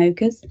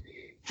non-smokers,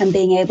 and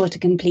being able to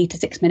complete a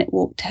 6-minute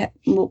walk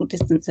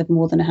distance of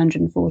more than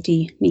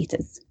 140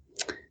 metres.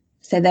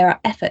 So there are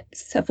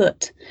efforts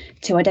afoot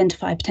to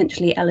identify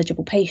potentially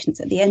eligible patients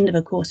at the end of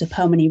a course of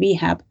pulmonary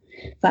rehab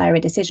via a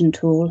decision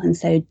tool, and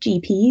so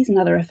GPs and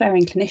other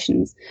referring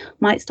clinicians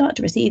might start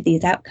to receive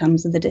these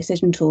outcomes of the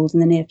decision tools in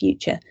the near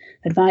future,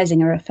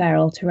 advising a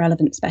referral to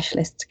relevant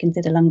specialists to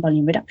consider lung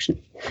volume reduction.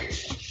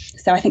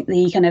 So I think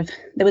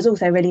there was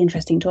also a really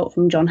interesting talk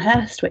from John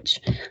Hurst,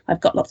 which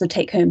I've got lots of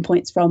take-home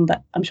points from,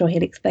 but I'm sure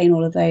he'll explain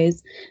all of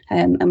those.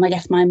 And I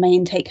guess my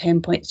main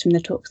take-home points from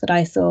the talks that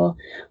I saw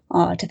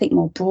are to think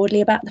more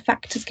broadly about the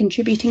factors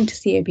contributing to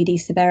COPD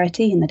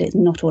severity, and that it's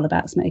not all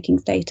about smoking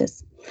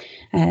status.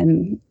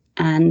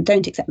 And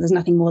don't accept there's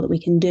nothing more that we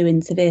can do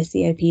in severe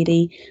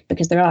COPD,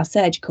 because there are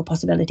surgical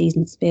possibilities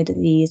in severe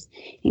disease,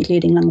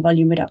 including lung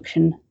volume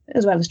reduction,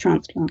 as well as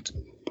transplant.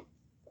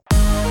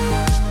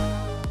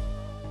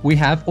 We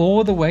have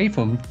all the way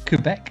from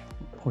Quebec,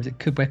 or is it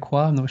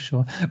Quebecois? I'm not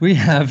sure. We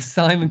have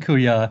Simon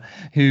Couillard,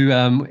 who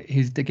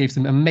gave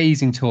some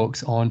amazing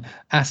talks on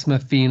asthma,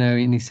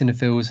 pheno, and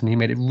eosinophils, and he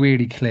made it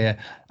really clear.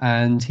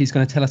 And he's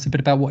going to tell us a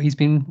bit about what he's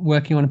been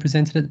working on and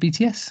presented at the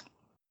BTS.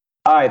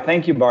 Hi,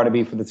 thank you,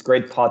 Barnaby, for this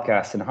great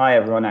podcast. And hi,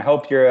 everyone. I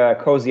hope you're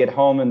cozy at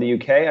home in the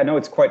UK. I know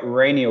it's quite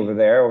rainy over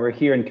there. Over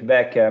here in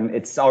Quebec,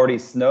 it's already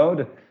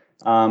snowed.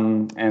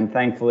 And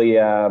thankfully,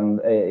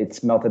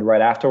 it's melted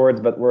right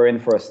afterwards, but we're in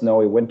for a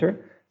snowy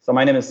winter. So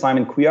my name is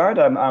Simon Couillard.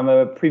 I'm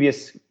a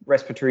previous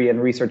respiratory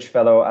and research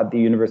fellow at the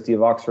University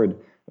of Oxford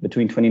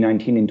between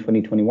 2019 and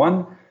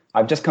 2021.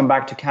 I've just come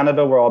back to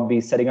Canada, where I'll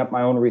be setting up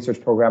my own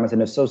research program as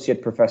an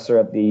associate professor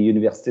at the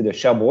Université de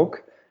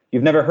Sherbrooke.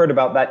 You've never heard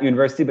about that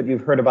university, but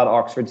you've heard about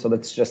Oxford, so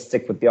let's just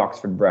stick with the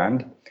Oxford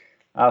brand.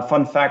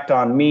 Fun fact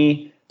on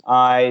me,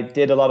 I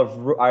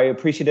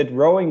appreciated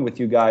rowing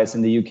with you guys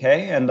in the UK,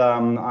 and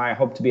I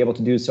hope to be able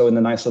to do so in the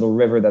nice little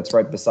river that's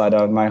right beside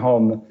my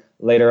home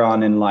later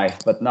on in life,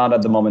 but not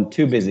at the moment,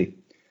 too busy.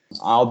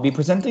 I'll be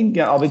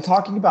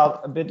talking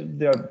about a bit of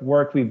the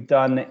work we've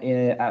done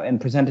and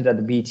presented at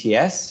the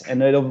BTS,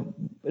 and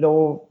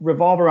it'll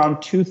revolve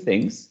around two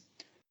things.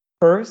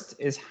 First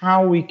is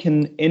how we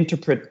can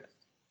interpret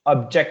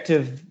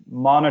objective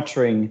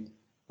monitoring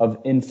of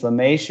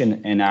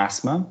inflammation in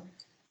asthma.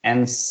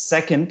 And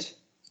second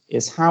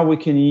is how we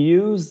can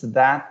use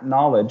that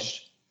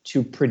knowledge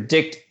to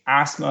predict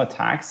asthma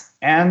attacks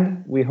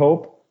and, we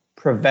hope,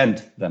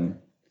 prevent them.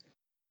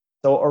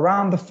 So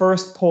around the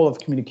first pole of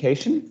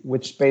communication,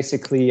 which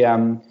basically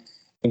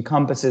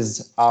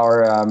encompasses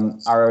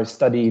our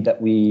study that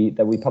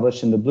we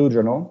published in the Blue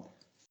Journal,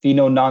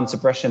 pheno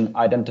non-suppression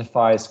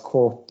identifies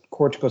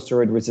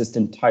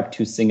corticosteroid-resistant type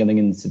 2 signaling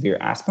in severe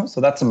asthma. So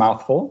that's a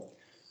mouthful.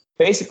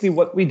 basically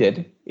what we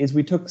did is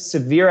we took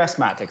severe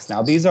asthmatics.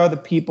 Now, these are the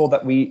people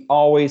that we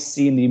always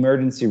see in the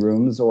emergency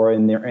rooms or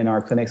in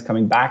our clinics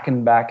coming back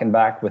and back and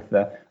back with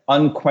the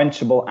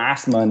unquenchable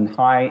asthma and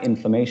high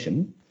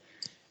inflammation.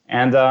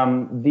 And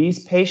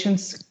these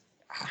patients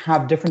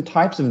have different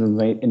types of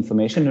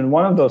inflammation, and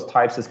one of those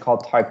types is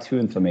called type 2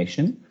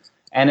 inflammation.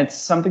 And it's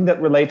something that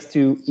relates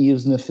to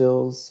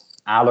eosinophils,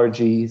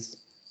 allergies,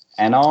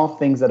 and all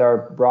things that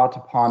are brought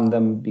upon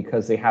them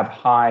because they have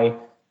high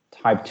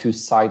type 2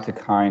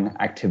 cytokine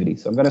activity.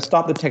 So I'm going to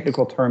stop the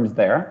technical terms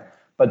there,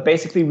 but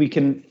basically we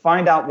can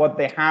find out what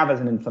they have as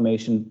an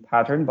inflammation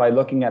pattern by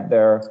looking at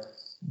their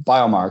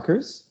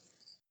biomarkers.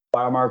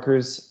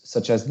 Biomarkers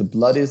such as the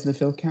blood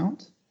eosinophil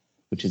count,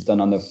 which is done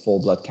on the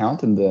full blood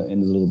count in the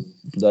little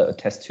blood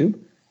test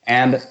tube,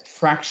 and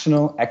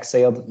fractional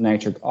exhaled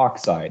nitric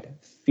oxide,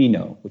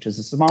 FeNO, which is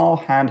a small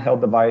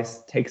handheld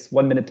device, takes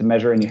 1 minute to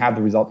measure, and you have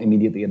the result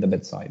immediately at the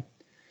bedside.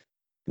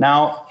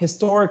 Now,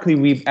 historically,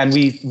 we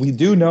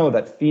do know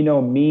that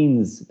FeNO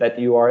means that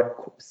you are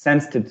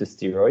sensitive to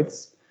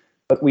steroids,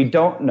 but we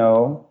didn't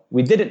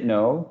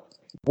know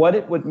what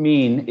it would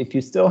mean if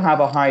you still have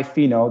a high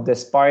FeNO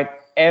despite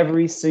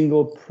every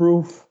single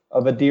proof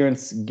of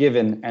adherence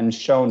given and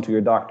shown to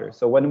your doctor.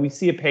 So when we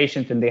see a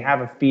patient and they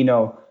have a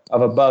FeNO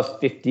of above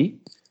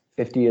 50,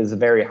 50 is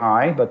very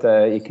high, but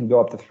it can go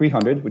up to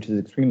 300, which is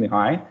extremely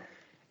high,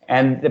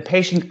 and the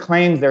patient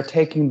claims they're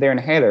taking their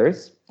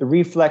inhalers,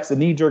 the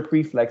knee-jerk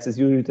reflex is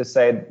usually to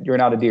say, you're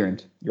not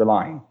adherent, you're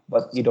lying,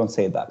 but you don't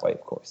say it that way,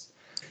 of course.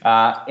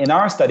 In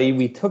our study,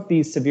 we took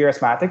these severe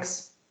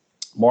asthmatics,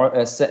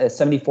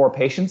 74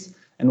 patients,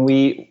 and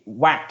we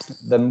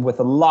whacked them with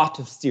a lot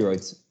of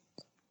steroids,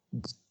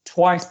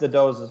 twice the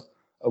dose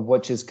of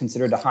which is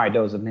considered a high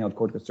dose of inhaled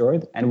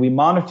corticosteroid, and we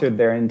monitored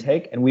their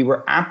intake, and we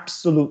were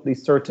absolutely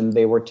certain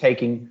they were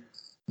taking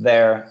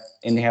their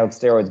inhaled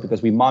steroids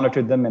because we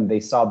monitored them and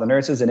they saw the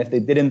nurses, and if they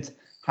didn't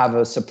have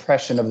a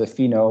suppression of the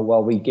FeNO,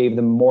 well, we gave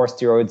them more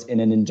steroids in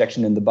an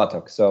injection in the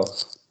buttock. So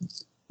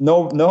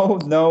no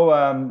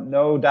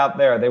doubt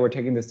there, they were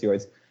taking the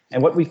steroids.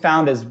 And what we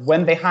found is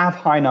when they have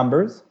high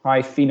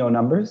FeNO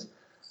numbers,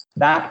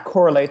 that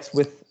correlates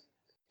with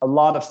a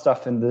lot of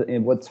stuff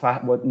in what's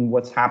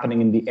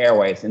happening in the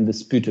airways, in the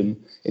sputum.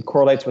 It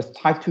correlates with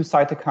type 2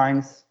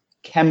 cytokines,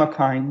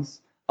 chemokines,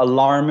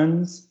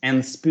 alarmins,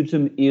 and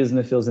sputum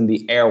eosinophils in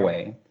the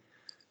airway.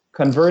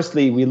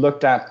 Conversely, we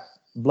looked at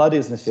blood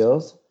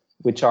eosinophils,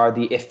 which are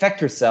the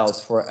effector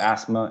cells for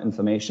asthma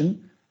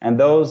inflammation, and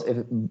those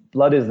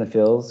blood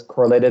eosinophils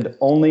correlated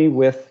only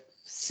with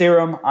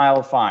serum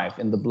IL-5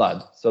 in the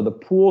blood. So the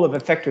pool of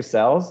effector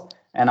cells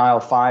and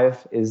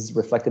IL-5 is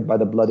reflected by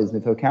the blood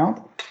eosinophil count,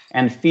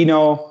 and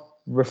FeNO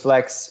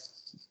reflects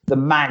the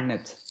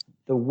magnet,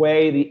 the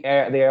way the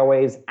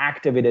airway is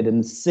activated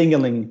and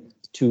signaling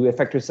to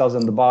effector cells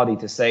in the body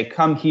to say,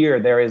 come here,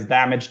 there is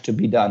damage to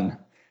be done.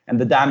 And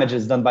the damage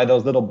is done by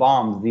those little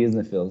bombs, the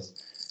eosinophils.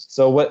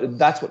 So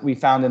that's what we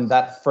found in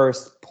that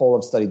first poll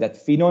of study, that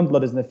FeNO and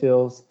blood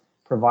eosinophils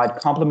provide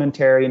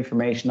complementary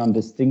information on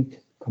distinct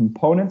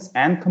components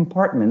and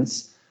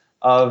compartments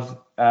of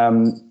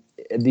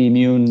the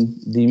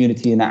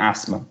immunity in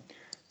asthma.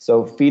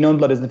 So FeNO and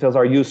blood eosinophils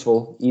are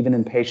useful even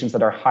in patients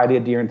that are highly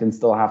adherent and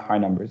still have high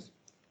numbers.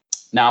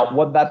 Now,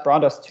 what that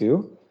brought us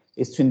to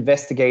is to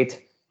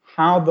investigate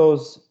how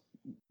those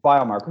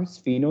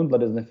biomarkers, FeNO and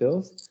blood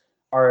eosinophils,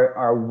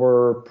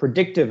 were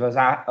predictive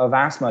of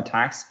asthma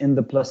attacks in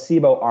the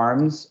placebo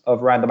arms of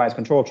randomized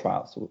control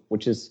trials,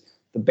 which is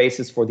the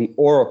basis for the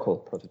Oracle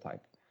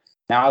prototype.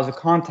 Now, as a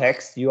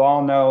context, you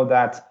all know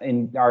that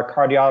our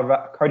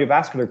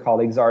cardiovascular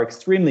colleagues are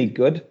extremely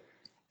good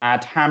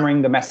at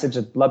hammering the message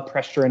that blood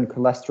pressure and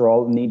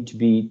cholesterol need to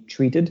be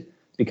treated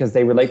because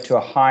they relate to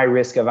a high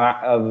risk of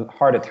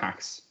heart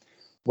attacks.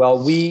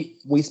 Well, we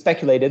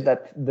speculated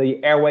that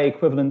the airway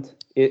equivalent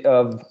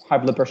of high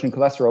blood pressure and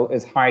cholesterol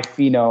is high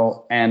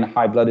FeNO and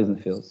high blood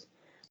eosinophils.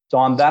 So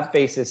on that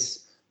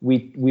basis,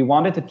 we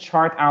wanted to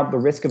chart out the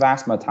risk of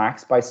asthma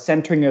attacks by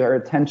centering our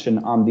attention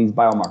on these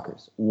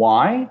biomarkers.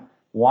 Why?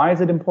 Why is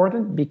it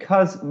important?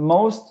 Because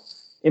most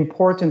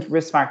important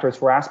risk factors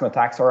for asthma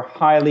attacks are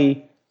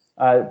highly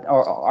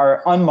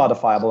are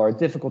unmodifiable or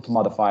difficult to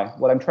modify.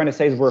 What I'm trying to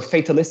say is we're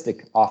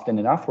fatalistic often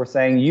enough. We're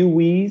saying you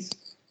wheeze,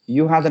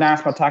 you had an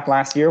asthma attack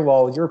last year,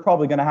 well, you're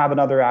probably going to have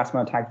another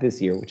asthma attack this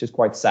year, which is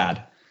quite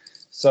sad.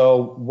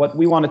 So what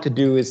we wanted to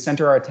do is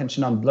center our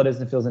attention on blood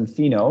eosinophils and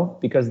FeNO,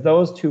 because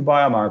those two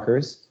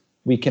biomarkers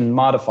we can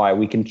modify,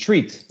 we can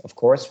treat, of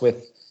course,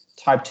 with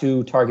type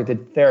 2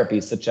 targeted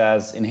therapies, such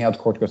as inhaled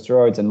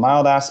corticosteroids in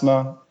mild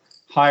asthma,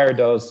 higher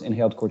dose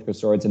inhaled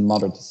corticosteroids in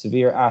moderate to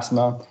severe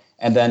asthma,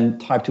 and then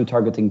type 2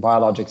 targeting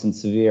biologics in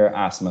severe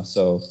asthma.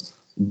 So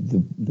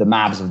the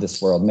MABs of this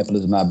world,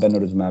 mepolizumab,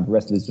 benralizumab,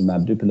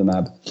 restylizumab,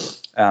 dupilumab,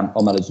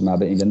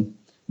 omalizumab, even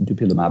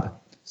dupilumab.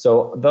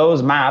 So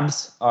those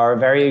MABs are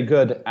very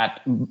good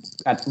at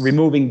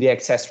removing the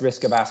excess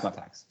risk of asthma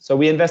attacks. So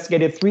we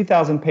investigated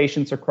 3,000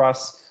 patients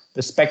across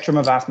the spectrum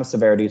of asthma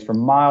severities from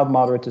mild,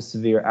 moderate to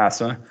severe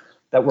asthma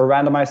that were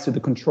randomized to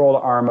the control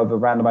arm of a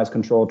randomized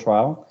control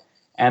trial.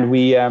 And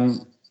we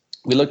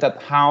we looked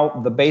at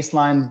how the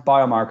baseline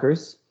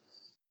biomarkers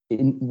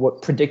in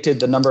what predicted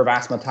the number of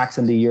asthma attacks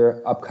in the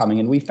year upcoming.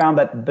 And we found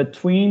that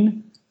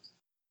between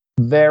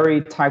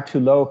very type 2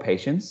 low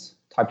patients,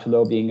 type 2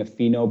 low being a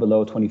FeNO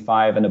below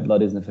 25 and a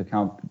blood eosinophil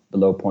count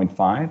below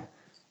 0.5,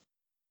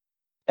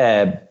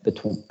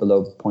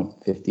 below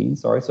 0.15,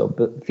 sorry. So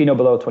FeNO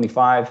below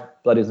 25,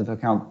 blood eosinophil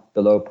count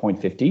below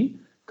 0.50,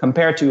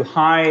 compared to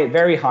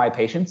very high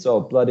patients, so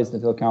blood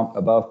eosinophil count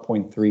above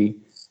 0.3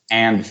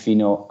 and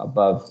FeNO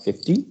above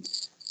 50.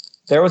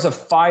 There was a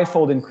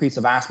 5-fold increase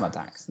of asthma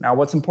attacks. Now,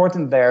 what's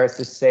important there is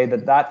to say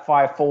that that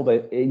 5-fold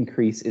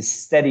increase is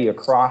steady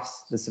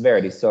across the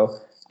severity. So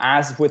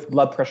as with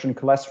blood pressure and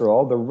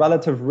cholesterol, the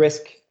relative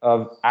risk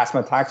of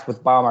asthma attacks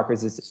with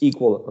biomarkers is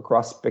equal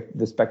across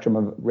the spectrum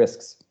of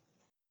risks.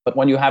 But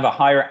when you have a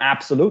higher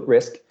absolute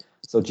risk,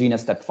 so GINA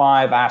step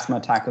 5, asthma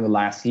attack in the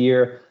last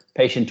year,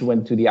 patient who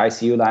went to the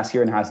ICU last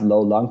year and has low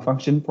lung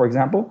function, for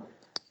example,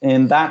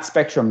 in that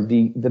spectrum,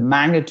 the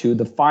magnitude,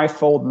 the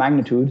 5-fold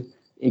magnitude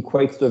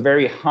equates to a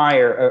very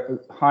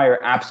higher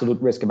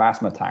absolute risk of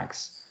asthma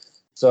attacks.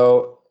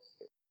 So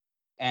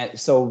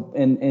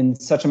in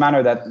such a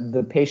manner that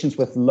the patients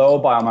with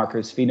low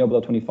biomarkers, FeNO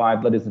below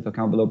 25, blood eosinophil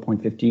count below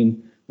 0.15,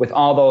 with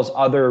all those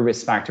other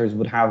risk factors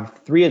would have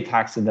 3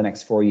 attacks in the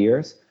next 4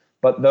 years.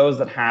 But those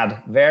that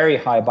had very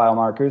high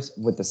biomarkers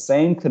with the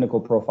same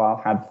clinical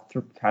profile had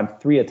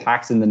 3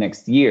 attacks in the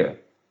next year.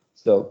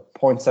 So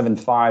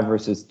 0.75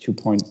 versus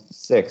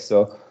 2.6.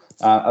 So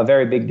a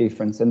very big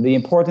difference. And the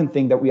important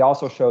thing that we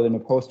also showed in a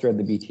poster at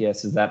the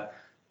BTS is that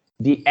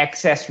the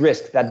excess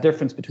risk, that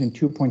difference between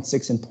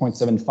 2.6 and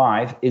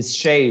 0.75, is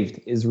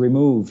shaved, is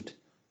removed,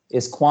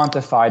 is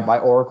quantified by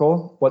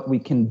Oracle, what we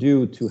can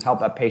do to help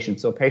that patient.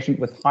 So a patient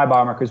with high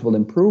biomarkers will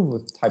improve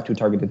with type 2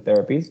 targeted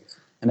therapies.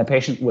 And a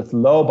patient with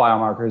low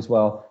biomarkers,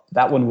 well,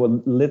 that one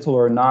will little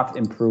or not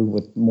improve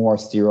with more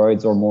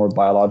steroids or more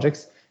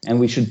biologics. And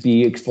we should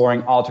be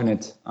exploring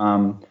alternate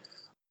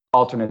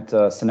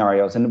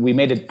scenarios. And we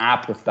made an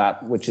app with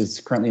that, which is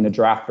currently in a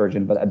draft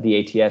version, but at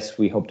the ATS,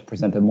 we hope to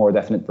present a more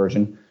definite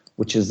version,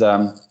 which is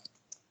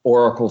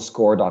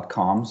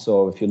oraclescore.com.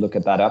 So if you look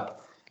at that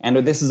up, and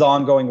this is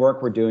ongoing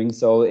work we're doing.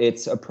 So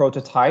it's a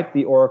prototype,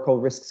 the Oracle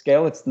risk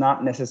scale. It's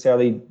not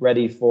necessarily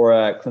ready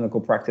for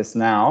clinical practice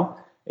now.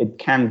 It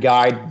can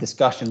guide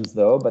discussions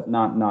though, but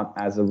not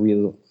as a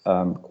real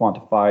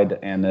quantified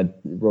and a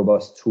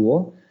robust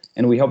tool.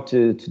 And we hope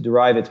to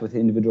derive it with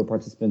individual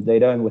participant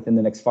data. And within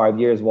the next 5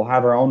 years, we'll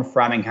have our own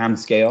Framingham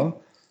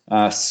scale,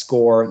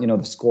 score,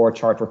 the score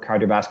chart for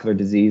cardiovascular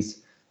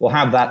disease. We'll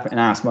have that in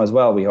asthma as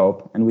well, we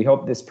hope. And we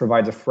hope this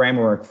provides a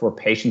framework for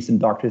patients and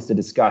doctors to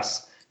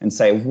discuss and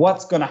say,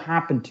 what's going to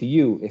happen to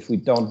you if we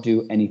don't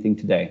do anything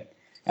today?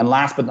 And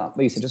last but not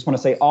least, I just want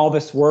to say all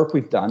this work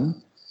we've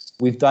done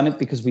it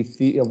because we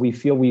feel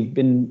we've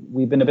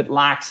been a bit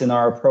lax in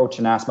our approach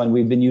in asthma, and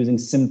we've been using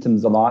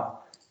symptoms a lot.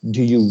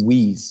 Do you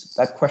wheeze?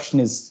 That question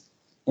is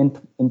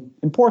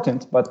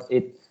important, but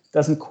it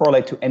doesn't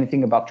correlate to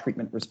anything about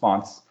treatment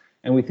response.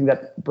 And we think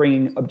that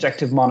bringing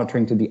objective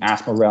monitoring to the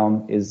asthma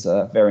realm is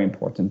very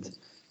important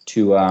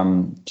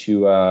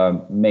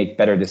to make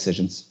better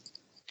decisions.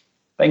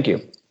 Thank you.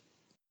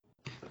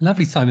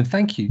 Lovely, Simon.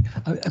 Thank you.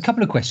 A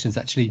couple of questions,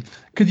 actually.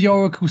 Could the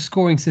Oracle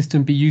scoring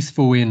system be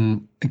useful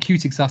in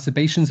acute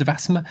exacerbations of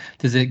asthma?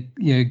 Does it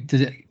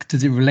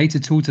relate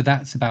at all to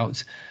that? It's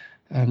about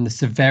the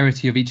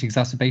severity of each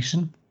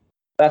exacerbation?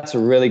 That's a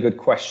really good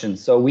question.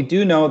 So we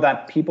do know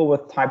that people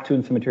with type 2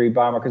 inflammatory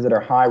biomarkers that are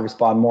high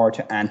respond more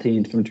to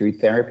anti-inflammatory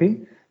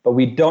therapy, but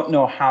we don't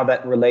know how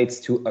that relates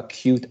to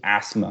acute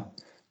asthma.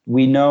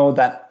 We know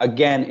that,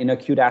 again, in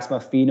acute asthma,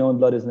 FeNO and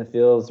blood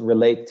eosinophils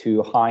relate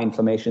to high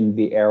inflammation in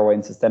the airway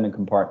and systemic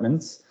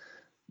compartments,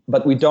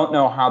 but we don't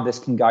know how this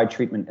can guide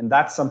treatment. And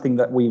that's something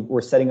that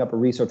we're setting up a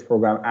research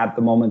program at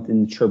the moment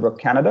in Sherbrooke,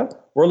 Canada.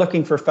 We're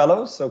looking for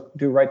fellows, so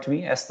do write to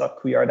me,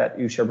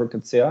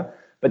 s.couillard@usherbrooke.ca.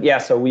 But yeah,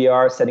 so we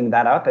are setting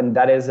that up, and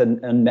that is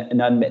an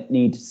unmet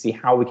need to see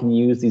how we can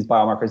use these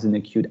biomarkers in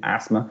acute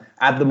asthma.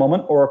 At the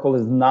moment, Oracle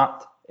is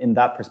not in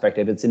that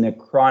perspective. It's in a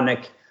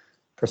chronic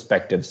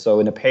perspective. So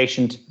in a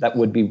patient that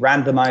would be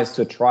randomized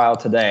to a trial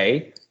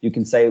today, you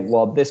can say,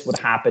 well, this would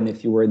happen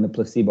if you were in the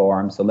placebo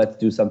arm. So let's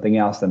do something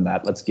else than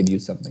that. Let's give you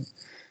something.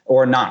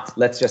 Or not.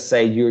 Let's just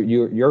say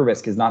your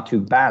risk is not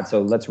too bad.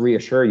 So let's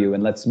reassure you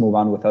and let's move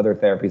on with other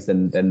therapies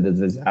than the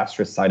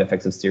disastrous side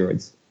effects of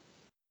steroids.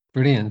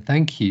 Brilliant.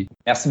 Thank you.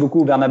 Merci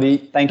beaucoup,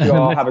 Barnaby. Thank you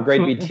all. Have a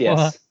great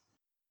BTS.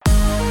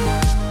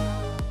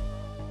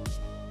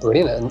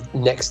 Brilliant.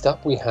 And next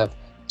up, we have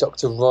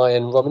Dr.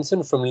 Ryan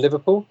Robinson from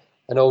Liverpool,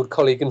 an old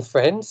colleague and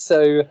friend.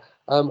 So,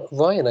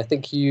 Ryan, I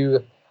think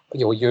you're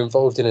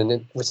involved in an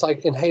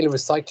inhaler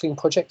recycling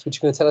project, which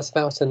you're going to tell us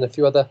about, and a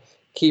few other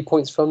key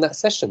points from that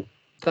session.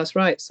 That's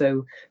right.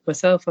 So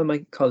myself and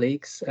my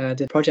colleagues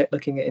did a project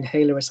looking at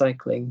inhaler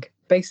recycling.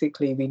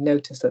 Basically, we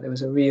noticed that there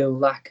was a real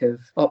lack of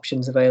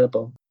options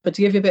available. But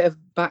to give you a bit of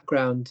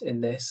background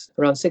in this,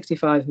 around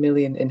 65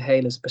 million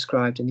inhalers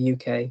prescribed in the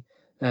UK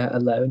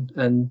alone,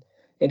 and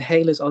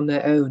inhalers on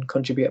their own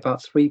contribute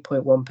about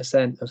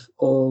 3.1% of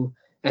all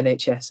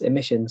NHS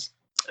emissions.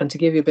 And to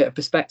give you a bit of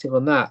perspective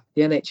on that,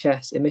 the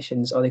NHS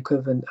emissions are the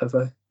equivalent of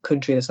a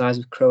country the size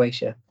of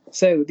Croatia.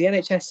 So the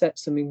NHS set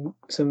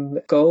some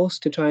goals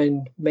to try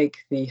and make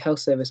the health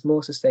service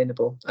more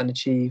sustainable and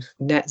achieve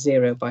net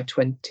zero by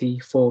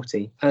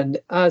 2040. And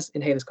as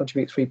inhalers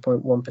contribute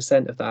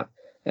 3.1% of that,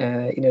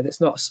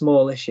 that's not a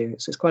small issue.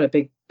 So it's quite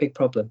a big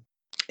problem.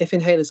 If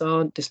inhalers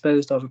aren't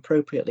disposed of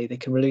appropriately, they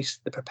can release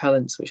the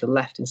propellants which are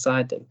left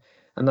inside them,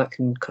 and that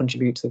can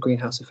contribute to the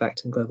greenhouse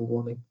effect and global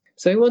warming.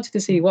 So we wanted to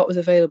see what was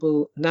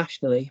available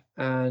nationally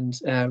and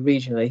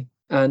regionally,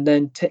 and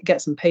then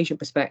get some patient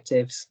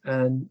perspectives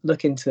and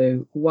look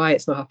into why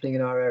it's not happening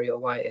in our area or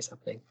why it is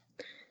happening.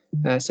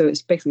 So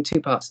it's basically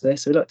two parts to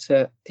this. So we looked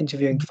at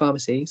interviewing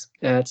pharmacies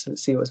to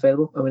see what was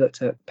available, and we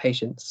looked at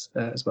patients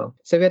as well.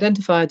 So we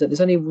identified that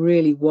there's only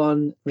really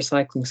one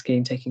recycling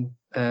scheme taking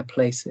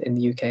place in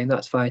the UK, and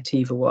that's via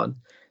Tiva One.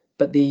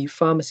 But the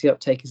pharmacy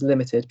uptake is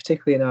limited,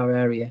 particularly in our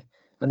area,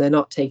 and they're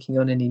not taking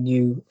on any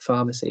new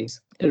pharmacies.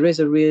 There is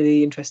a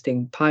really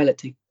interesting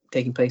pilot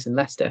taking place in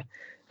Leicester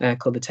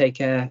called the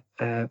Take Air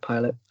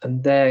pilot,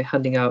 and they're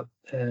handing out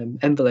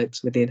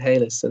envelopes with the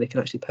inhalers so they can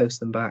actually post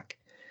them back.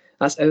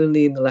 That's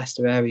only in the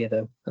Leicester area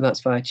though, and that's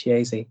via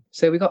Chiesi.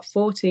 So we got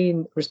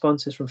 14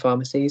 responses from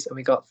pharmacies, and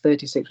we got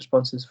 36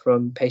 responses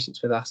from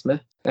patients with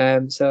asthma.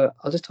 So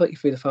I'll just talk you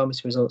through the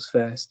pharmacy results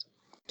first.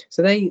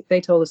 So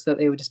they told us that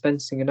they were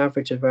dispensing an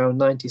average of around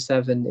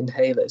 97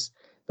 inhalers,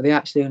 but they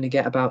actually only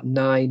get about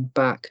 9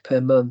 back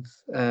per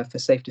month for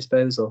safe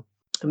disposal.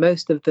 And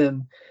most of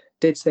them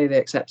did say they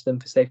accept them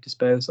for safe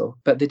disposal,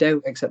 but they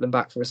don't accept them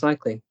back for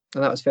recycling.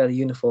 And that was fairly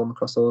uniform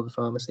across all of the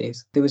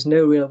pharmacies. There was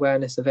no real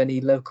awareness of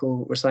any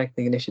local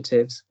recycling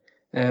initiatives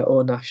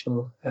or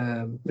national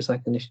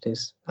recycling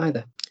initiatives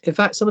either. In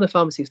fact, some of the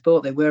pharmacies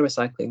thought they were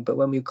recycling, but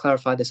when we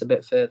clarified this a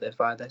bit further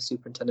via their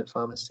superintendent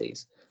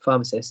pharmacists,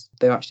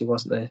 there actually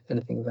wasn't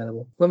anything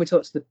available. When we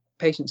talked to the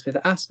patients with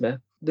asthma,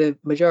 the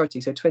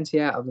majority, so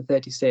 20 out of the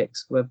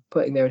 36, were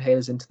putting their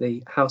inhalers into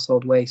the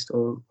household waste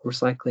or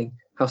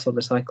household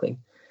recycling.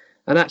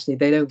 And actually,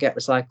 they don't get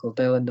recycled.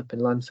 They'll end up in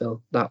landfill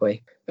that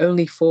way.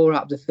 Only 4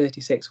 out of the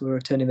 36 were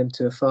returning them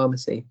to a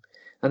pharmacy.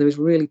 And there was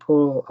really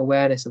poor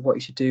awareness of what you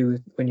should do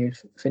when you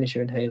finish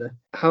your inhaler.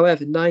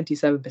 However,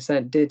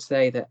 97% did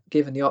say that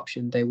given the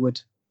option, they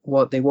want to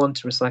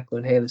recycle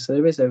inhalers. So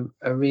there is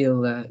a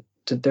real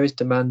there is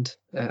demand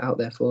out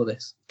there for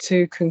this.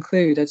 To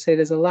conclude, I'd say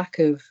there's a lack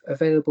of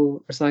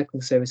available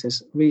recycling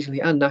services regionally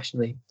and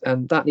nationally,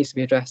 and that needs to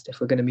be addressed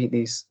if we're going to meet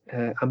these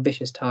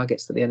ambitious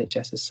targets that the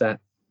NHS has set.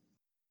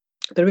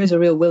 There is a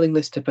real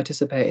willingness to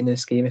participate in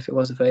this scheme if it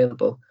was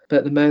available, but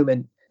at the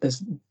moment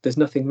there's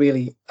nothing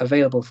really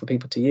available for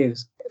people to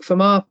use.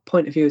 From our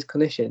point of view as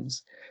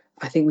clinicians,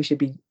 I think we should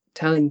be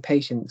telling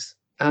patients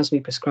as we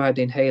prescribe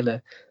the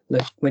inhaler,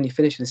 look, when you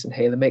finish this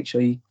inhaler, make sure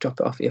you drop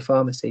it off at your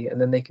pharmacy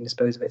and then they can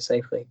dispose of it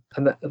safely.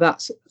 And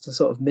that's the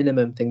sort of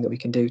minimum thing that we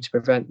can do to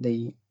prevent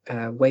the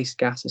waste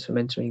gases from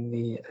entering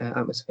the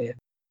atmosphere.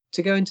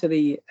 To go into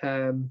the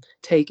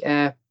Take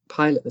Air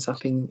pilot that's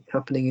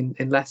happening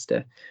in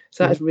Leicester.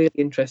 So that is really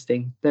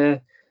interesting.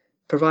 They're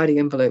providing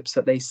envelopes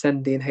that they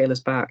send the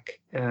inhalers back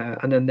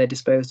and then they're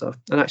disposed of.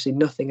 And actually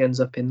nothing ends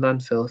up in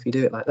landfill if you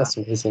do it like that. That's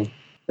amazing.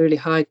 Really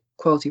high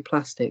quality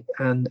plastic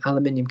and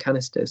aluminium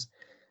canisters.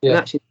 Yeah. And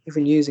actually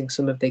even using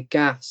some of the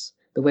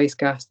waste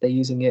gas, they're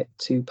using it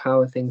to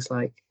power things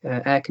like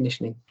air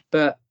conditioning.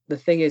 But the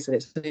thing is that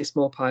it's a really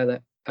small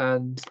pilot,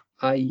 and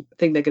I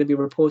think they're going to be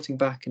reporting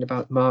back in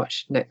about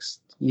March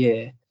next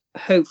year.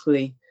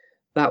 Hopefully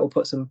that will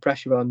put some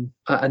pressure on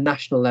at a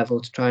national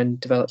level to try and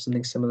develop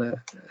something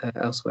similar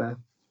elsewhere.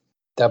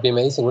 That'd be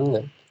amazing, wouldn't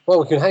it?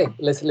 Well,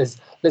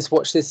 let's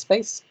watch this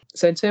space.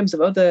 So in terms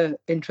of other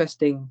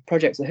interesting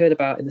projects I heard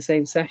about in the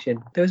same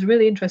session, there was a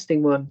really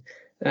interesting one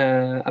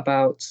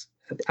about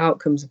the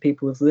outcomes of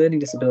people with learning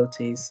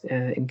disabilities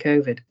in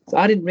COVID. So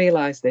I didn't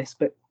realise this,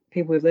 but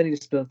people with learning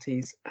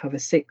disabilities are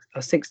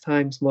 6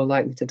 times more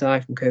likely to die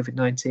from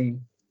COVID-19.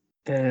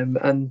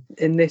 And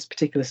in this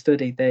particular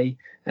study, they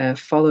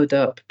followed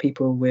up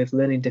people with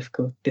learning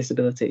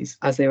disabilities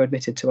as they were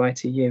admitted to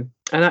ITU.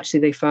 And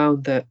actually, they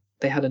found that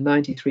they had a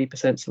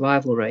 93%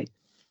 survival rate.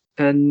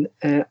 And,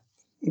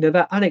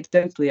 that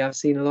anecdotally, I've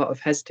seen a lot of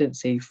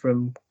hesitancy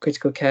from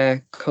critical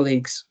care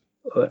colleagues,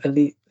 or at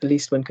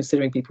least when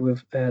considering people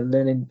with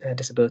learning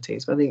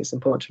disabilities. But I think it's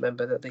important to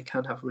remember that they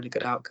can have really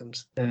good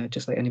outcomes,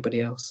 just like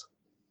anybody else.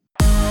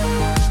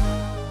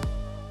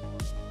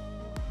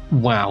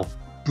 Wow,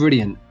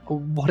 brilliant.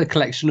 What a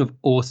collection of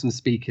awesome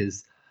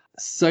speakers.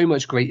 So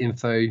much great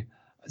info,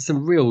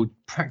 some real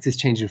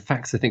practice-changing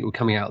facts I think were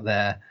coming out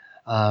there,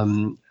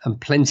 and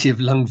plenty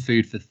of lung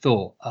food for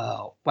thought.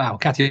 Wow,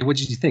 Katia, what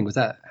did you think? Was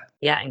that...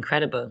 Yeah,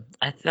 incredible.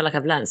 I feel like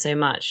I've learned so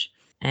much.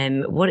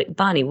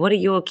 Barney, what are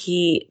your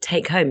key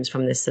take-homes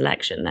from this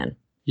selection then?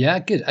 Yeah,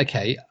 good.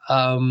 Okay.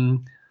 How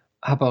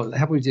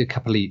about we do a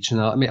couple each? And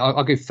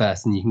I'll go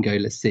first and you can go.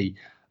 Let's see.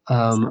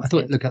 I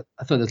thought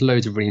there's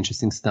loads of really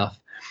interesting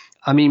stuff.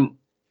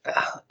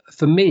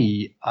 For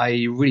me,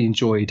 I really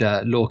enjoyed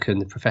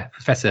Lorcan,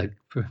 Professor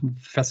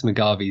Professor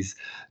McGarvey's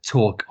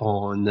talk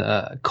on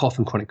cough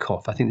and chronic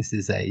cough. I think this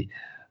is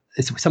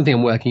it's something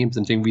I'm working in because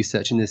I'm doing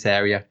research in this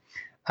area.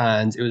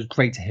 And it was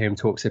great to hear him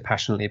talk so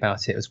passionately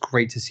about it. It was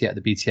great to see at the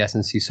BTS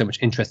and see so much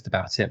interest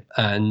about it.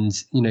 And,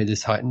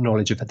 this high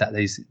knowledge of that,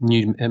 these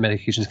new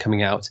medications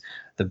coming out,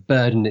 the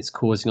burden it's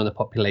causing on the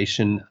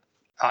population.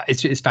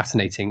 It's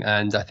fascinating.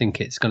 And I think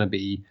it's going to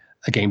be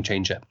a game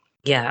changer.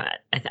 Yeah,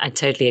 I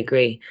totally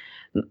agree.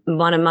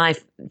 One of my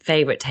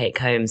favorite take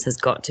homes has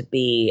got to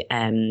be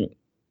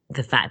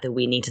the fact that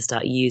we need to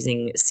start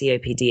using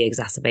COPD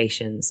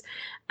exacerbations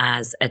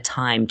as a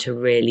time to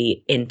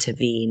really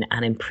intervene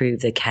and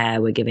improve the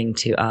care we're giving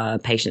to our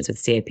patients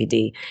with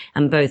COPD.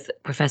 And both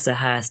Professor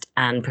Hurst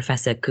and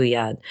Professor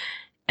Couillard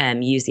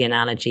use the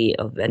analogy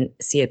of a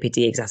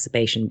COPD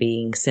exacerbation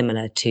being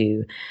similar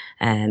to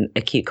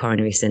acute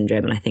coronary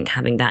syndrome. And I think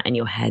having that in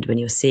your head when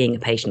you're seeing a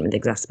patient with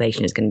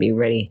exacerbation is going to be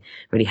really,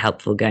 really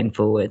helpful going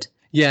forward.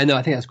 Yeah, no,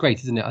 I think that's great,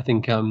 isn't it? I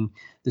think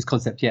this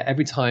concept,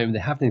 every time they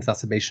have an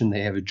exacerbation,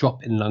 they have a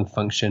drop in lung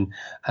function,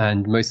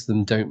 and most of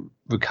them don't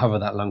recover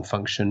that lung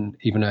function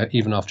even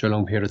after a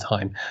long period of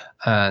time.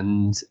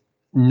 And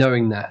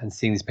knowing that and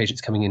seeing these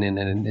patients coming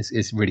in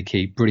is really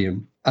key.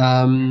 Brilliant.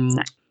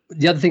 Exactly.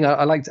 The other thing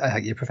I liked,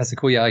 Professor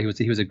Couillard,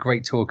 he was a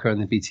great talker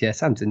in the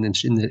BTS and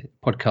in the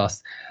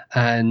podcast.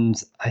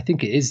 And I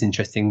think it is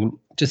interesting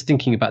just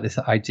thinking about this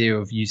idea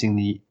of using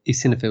the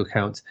eosinophil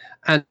count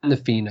and the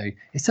FeNO.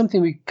 It's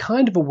something we're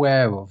kind of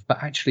aware of,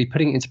 but actually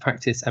putting it into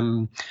practice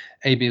and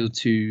able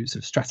to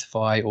sort of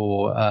stratify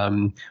or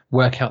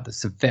work out the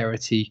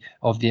severity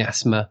of the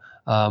asthma,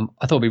 I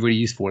thought would be really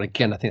useful. And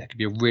again, I think that could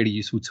be a really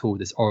useful tool,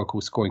 this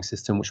Oracle scoring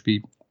system, which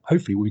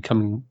hopefully will be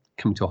coming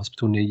to a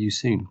hospital near you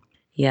soon.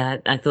 Yeah,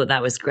 I thought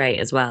that was great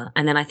as well.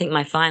 And then I think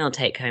my final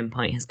take-home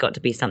point has got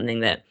to be something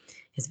that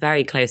is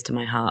very close to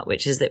my heart,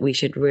 which is that we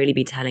should really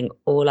be telling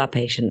all our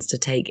patients to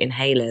take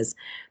inhalers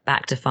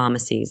back to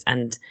pharmacies.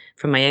 And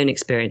from my own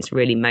experience,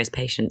 really, most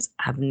patients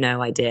have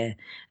no idea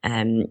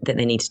that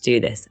they need to do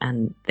this.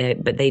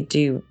 But they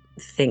do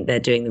think they're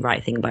doing the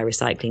right thing by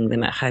recycling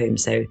them at home.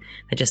 So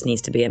there just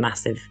needs to be a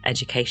massive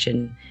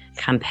education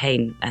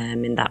campaign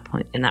in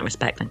that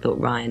respect. I thought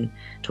Ryan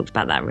talked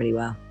about that really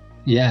well.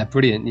 Yeah,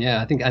 brilliant. Yeah,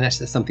 I think, and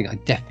that's something I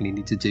definitely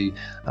need to do.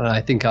 And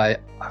I think I'm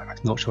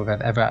not sure if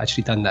I've ever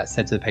actually done that,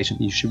 said to the patient,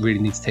 you should really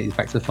need to take this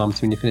back to the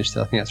pharmacy when you're finished.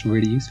 So I think that's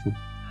really useful.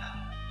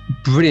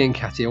 Brilliant,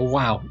 Katia.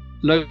 Wow.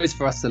 Loads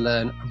for us to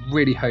learn. I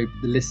really hope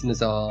the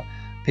listeners are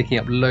picking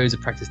up loads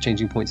of practice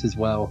changing points as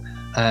well.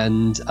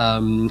 And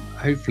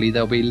hopefully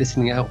they'll be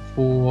listening out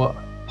for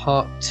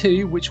part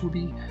 2, which will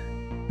be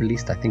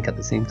released, I think, at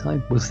the same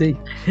time. We'll see.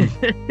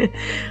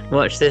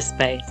 Watch this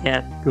space.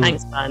 Yeah. Cool.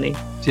 Thanks, Barney.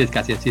 Cheers,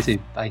 Katia. See you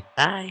soon. Bye.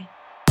 Bye.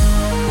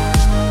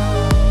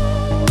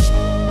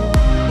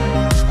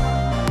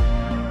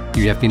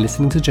 You have been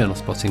listening to Journal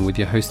Spotting with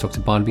your host,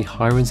 Dr. Barnaby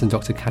Hirons and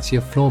Dr. Katia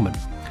Florman.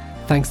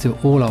 Thanks to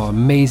all our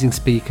amazing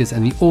speakers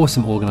and the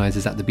awesome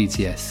organisers at the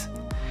BTS.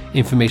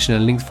 Information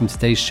and links from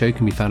today's show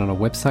can be found on our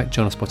website,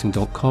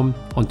 journalspotting.com,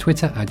 on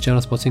Twitter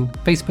 @journalspotting,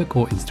 Facebook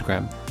or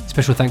Instagram.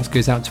 Special thanks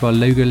goes out to our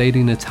logo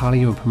lady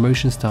Natalia and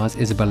promotion stars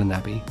Isabella and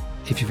Abby.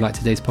 If you've liked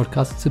today's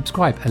podcast,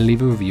 subscribe and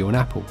leave a review on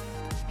Apple.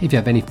 If you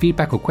have any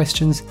feedback or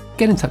questions,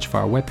 get in touch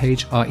via our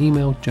webpage, our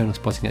email,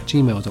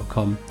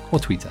 journalspotting@gmail.com, or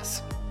tweet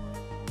us.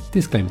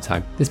 Disclaimer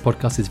time. This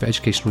podcast is for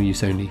educational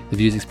use only. The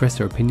views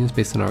expressed are opinions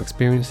based on our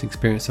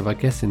experience of our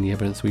guests, and the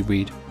evidence we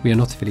read. We are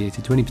not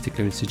affiliated to any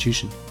particular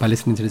institution. By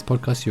listening to this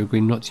podcast, you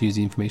agree not to use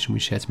the information we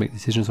share to make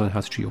decisions on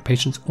how to treat your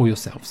patients or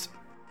yourselves.